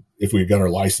imagine if we had got our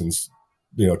license,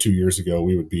 2 years ago,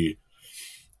 we would be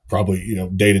probably,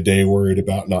 day to day worried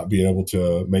about not being able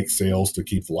to make sales to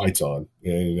keep the lights on,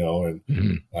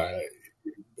 and I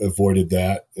avoided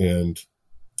that, and,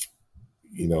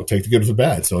 take the good with the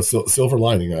bad. So it's silver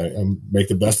lining. I make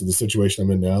the best of the situation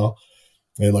I'm in now.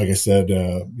 And like I said,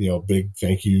 big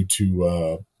thank you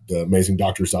to the amazing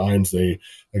Dr. Symes. They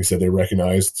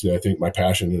recognized, I think, my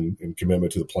passion and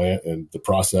commitment to the plant and the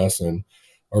process, and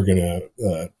are going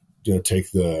to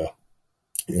take the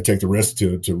risk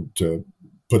to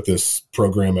put this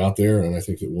program out there. And I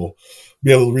think that we'll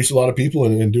be able to reach a lot of people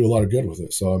and do a lot of good with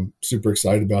it. So I'm super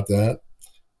excited about that.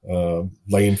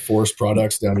 Laying Forest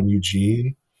Products down in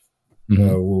Eugene.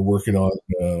 We're working on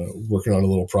a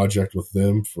little project with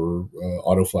them for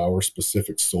autoflower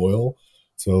specific soil.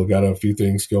 So got a few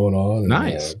things going on. And,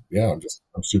 nice.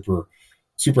 I'm super,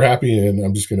 super happy, and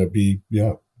I'm just going to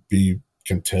be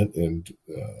content and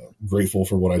grateful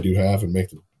for what I do have, and make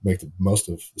the most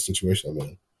of the situation I'm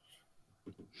in.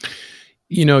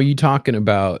 You talking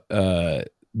about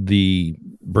the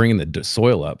bringing the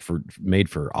soil up made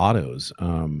for autos.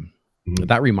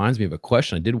 That reminds me of a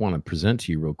question I did want to present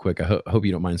to you real quick. I hope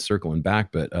you don't mind circling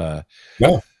back, but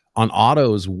No. On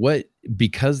autos,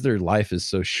 because their life is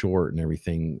so short and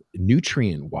everything,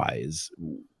 nutrient wise,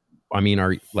 I mean,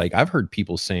 I've heard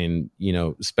people saying,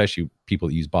 especially people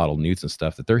that use bottled newts and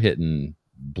stuff, that they're hitting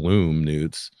bloom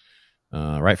newts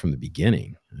right from the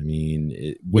beginning. I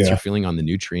mean, what's your feeling on the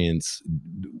nutrients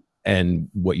and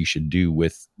what you should do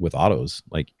with autos,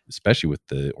 like especially with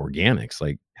the organics?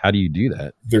 Like, how do you do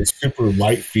that? They're super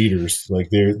light feeders. Like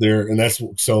they're, and that's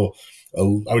so.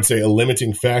 I would say a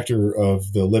limiting factor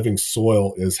of the living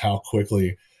soil is how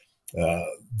quickly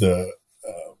the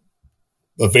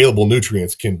available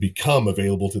nutrients can become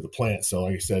available to the plant. So,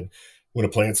 like I said, when a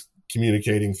plant's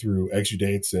communicating through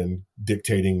exudates and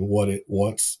dictating what it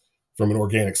wants from an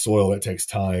organic soil, that takes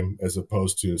time, as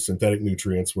opposed to synthetic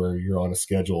nutrients where you're on a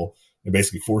schedule and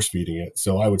basically force feeding it.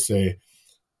 So I would say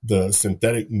the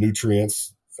synthetic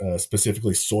nutrients,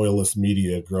 specifically soilless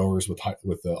media growers with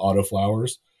the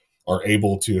autoflowers, are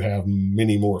able to have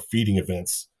many more feeding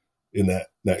events in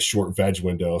that short veg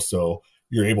window. So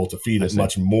you're able to feed it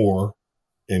much more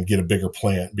and get a bigger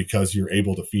plant because you're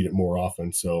able to feed it more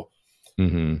often. So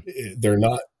they're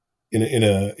not in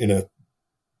a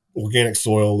organic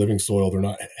soil, living soil. They're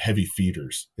not heavy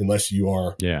feeders unless you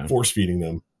are force feeding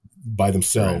them by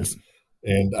themselves.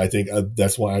 Right. And I think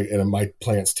that's why my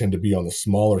plants tend to be on the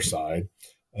smaller side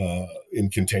in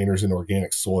containers in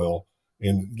organic soil.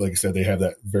 And like I said, they have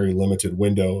that very limited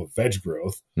window of veg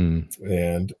growth.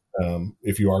 And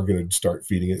if you are going to start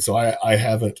feeding it, so I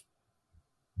haven't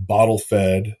bottle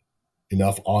fed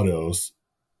enough autos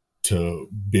to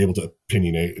be able to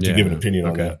give an opinion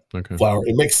on that flower.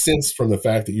 It makes sense from the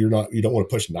fact that you don't want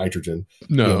to push nitrogen.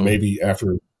 No, maybe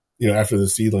after the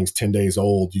seedling's 10 days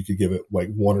old, you could give it like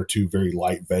one or two very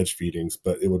light veg feedings,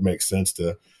 but it would make sense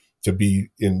to be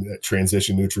in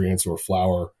transition nutrients or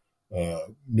flower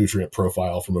nutrient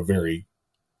profile from a very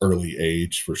early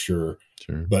age, for sure.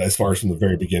 But as far as from the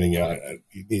very beginning, it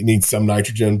needs some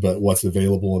nitrogen, but what's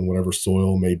available in whatever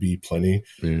soil may be plenty.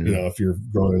 If you're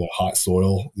growing in a hot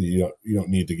soil, you don't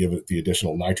need to give it the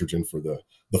additional nitrogen for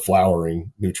the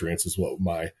flowering nutrients, is what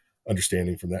my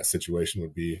understanding from that situation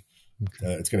would be.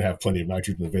 It's going to have plenty of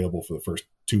nitrogen available for the first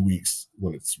 2 weeks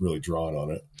when it's really drawn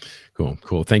on it.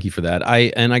 Cool. Thank you for that.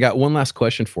 I got one last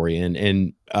question for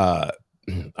you.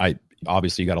 I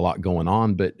obviously you got a lot going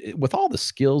on, but with all the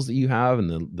skills that you have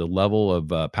and the level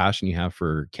of passion you have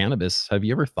for cannabis, have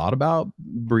you ever thought about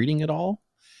breeding at all?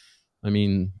 I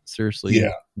mean, seriously,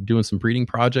 doing some breeding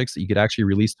projects that you could actually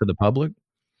release to the public?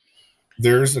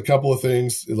 There's a couple of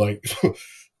things like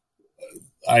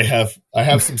I have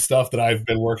some stuff that I've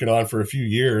been working on for a few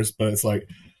years, but it's like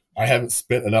I haven't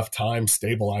spent enough time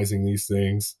stabilizing these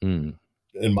things in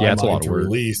my mind to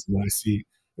release.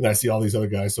 And I see all these other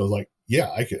guys. So like,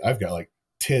 I've got like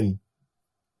 10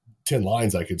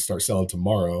 lines I could start selling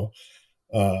tomorrow.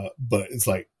 But it's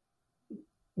like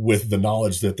with the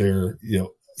knowledge that they're,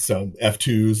 some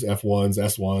F2s, F1s,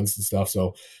 S1s and stuff.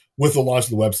 So with the launch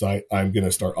of the website, I'm going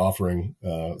to start offering.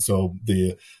 So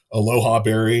the Aloha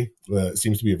Berry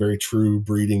seems to be a very true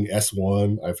breeding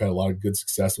S1. I've had a lot of good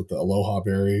success with the Aloha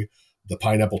Berry, the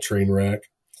Pineapple Trainwreck,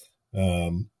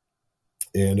 and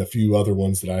a few other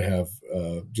ones that I have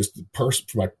just for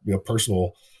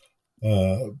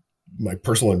my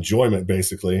personal enjoyment,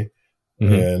 basically.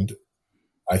 Mm-hmm. And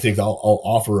I think I'll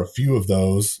offer a few of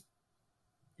those,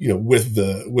 with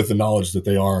the knowledge that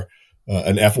they are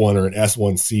an F1 or an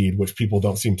S1 seed, which people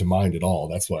don't seem to mind at all.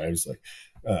 That's why I was like,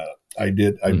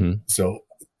 So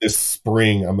this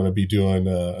spring, I'm going to be doing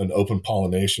an open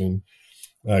pollination.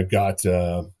 I've got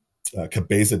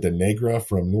Cabeza de Negra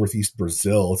from Northeast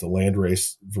Brazil. It's a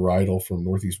landrace varietal from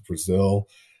Northeast Brazil,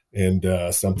 and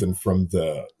something from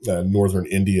the northern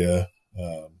India,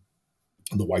 the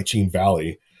Huaychin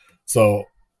Valley. So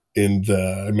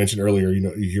I mentioned earlier,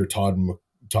 you hear Todd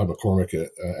McCormick at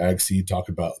Ag Seed talk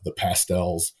about the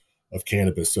pastels of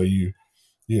cannabis. So you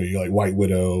like White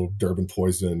Widow, Durban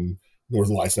Poison,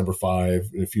 Northern Lights No. 5,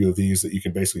 and a few of these that you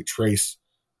can basically trace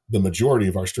the majority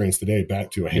of our strains today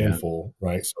back to a handful,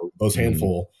 right? So those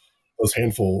handful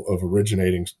of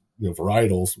originating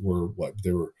varietals were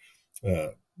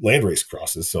landrace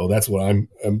crosses. So that's what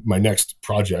my next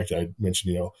project. I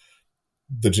mentioned,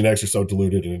 the genetics are so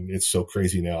diluted and it's so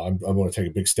crazy now. I'm going to take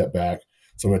a big step back.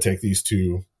 So I'm going to take these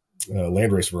two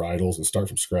landrace varietals and start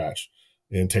from scratch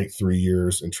and take 3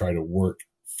 years and try to work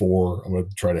I'm going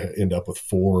to try to end up with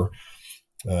 4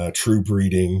 true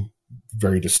breeding,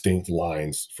 very distinct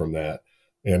lines from that.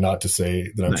 And not to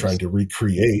say that I'm trying to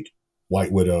recreate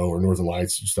White Widow or Northern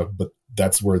Lights and stuff, but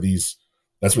that's where these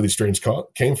strains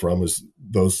came from, is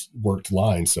those worked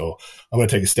lines. So I'm going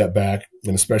to take a step back,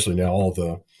 and especially now all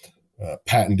the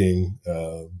patenting,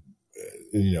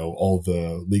 all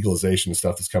the legalization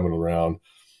stuff that's coming around.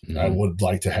 Mm-hmm. I would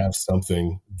like to have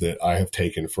something that I have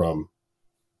taken from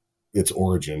its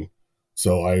origin.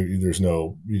 So there's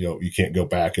no, you can't go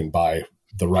back and buy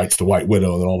the rights to White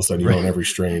Widow and then all of a sudden you own every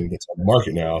strain that's on the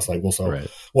market now. It's like, well,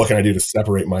 what can I do to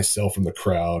separate myself from the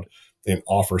crowd and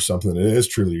offer something that is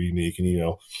truly unique?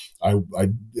 And, I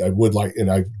would like, and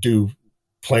I do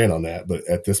plan on that, but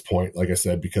at this point, like I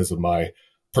said, because of my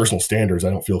personal standards, I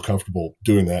don't feel comfortable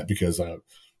doing that, because I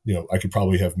could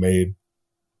probably have made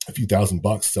a few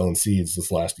 $1,000 selling seeds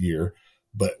this last year.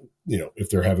 But, if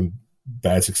they're having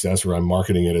bad success or I'm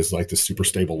marketing it as like the super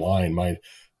stable line,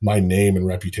 my name and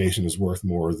reputation is worth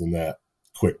more than that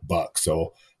quick buck.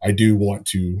 So I do want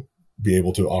to be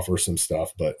able to offer some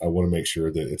stuff, but I want to make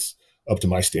sure that it's up to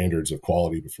my standards of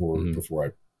quality before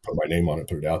I put my name on it,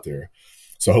 put it out there.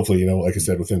 So hopefully, like I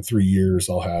said, within 3 years,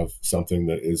 I'll have something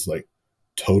that is like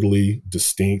totally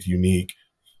distinct, unique,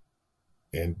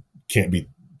 and can't be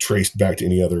traced back to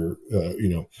any other,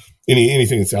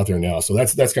 anything that's out there now. So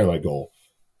that's kind of my goal.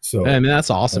 So I mean,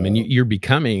 that's awesome. And you're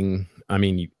becoming,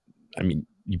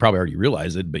 you probably already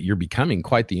realize it, but you're becoming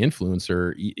quite the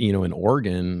influencer, in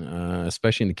Oregon,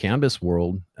 especially in the cannabis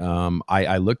world.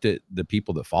 I looked at the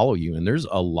people that follow you, and there's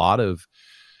a lot of,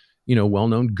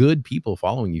 well-known good people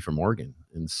following you from Oregon.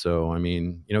 And so,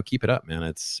 keep it up, man.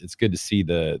 It's good to see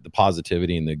the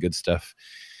positivity and the good stuff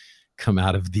come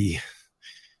out of the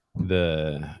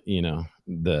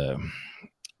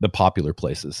popular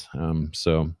places.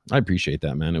 So I appreciate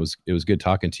that, man. It was good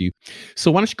talking to you.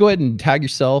 So why don't you go ahead and tag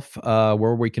yourself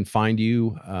where we can find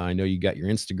you? I know you got your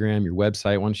Instagram, your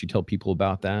website. Why don't you tell people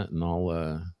about that, and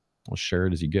I'll share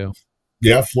it as you go.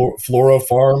 Yeah,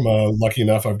 Florofarm. Lucky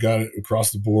enough, I've got it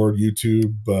across the board: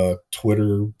 YouTube,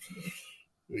 Twitter,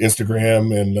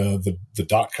 Instagram, and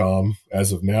the .com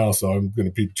as of now. So I'm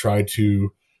going to try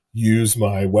to use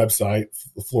my website,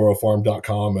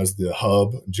 florofarm.com, as the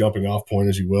hub, jumping off point,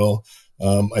 as you will.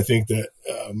 I think that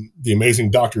the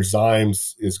amazing Dr.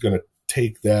 Zymes is going to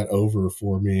take that over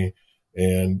for me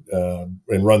and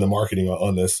run the marketing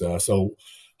on this. So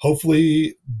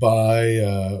hopefully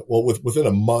within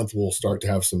a month, we'll start to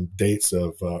have some dates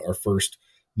of our first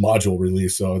module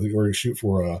release. So I think we're going to shoot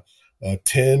for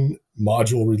 10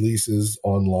 module releases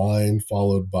online,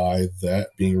 followed by that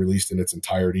being released in its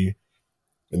entirety.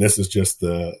 And this is just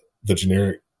the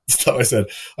generic stuff. I said,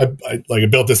 I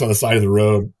built this on the side of the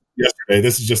road yesterday.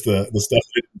 This is just the stuff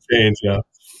that didn't change. Yeah.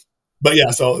 But yeah,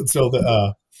 so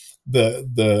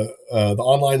the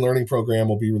online learning program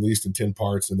will be released in 10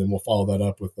 parts, and then we'll follow that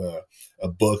up with a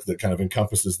book that kind of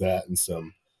encompasses that and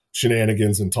some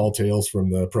shenanigans and tall tales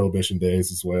from the Prohibition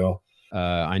days as well.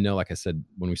 I know, like I said,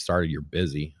 when we started, you're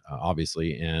busy,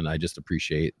 obviously, and I just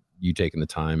appreciate you taking the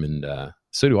time, and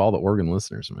so do all the Oregon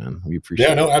listeners, man. We appreciate it.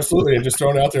 Yeah, no, absolutely. And just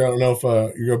throwing it out there, I don't know if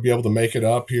you're going to be able to make it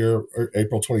up here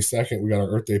April 22nd. We got our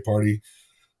Earth Day party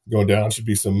going down. Should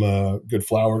be some good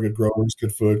flower, good growers,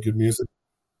 good food, good music.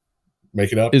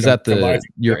 Make it up. Is that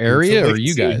your area or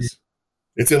you guys?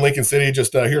 It's in Lincoln City,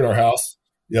 just here at our house.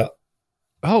 Yeah.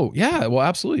 Oh, yeah. Well,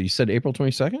 absolutely. You said April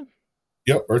 22nd?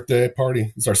 Yep. Earth Day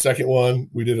party. It's our second one.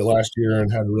 We did it last year and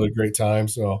had a really great time.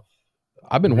 So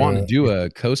I've been wanting to do a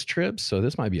coast trip, so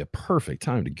this might be a perfect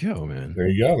time to go, man. There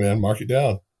you go, man. Mark it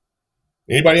down.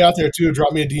 Anybody out there too,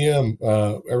 drop me a DM.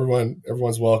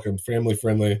 Everyone's welcome. Family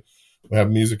friendly. We'll have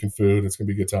music and food. It's going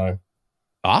to be a good time.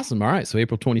 Awesome. All right. So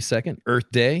April 22nd, Earth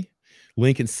Day,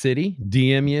 Lincoln City.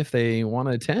 DM you if they want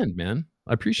to attend, man.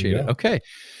 I appreciate it. Okay.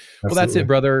 Well, that's it,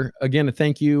 brother. Again,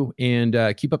 thank you,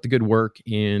 and keep up the good work.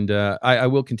 And I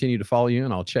will continue to follow you,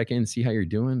 and I'll check in and see how you're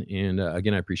doing. And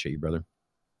again, I appreciate you, brother.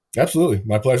 Absolutely.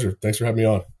 My pleasure. Thanks for having me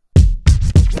on.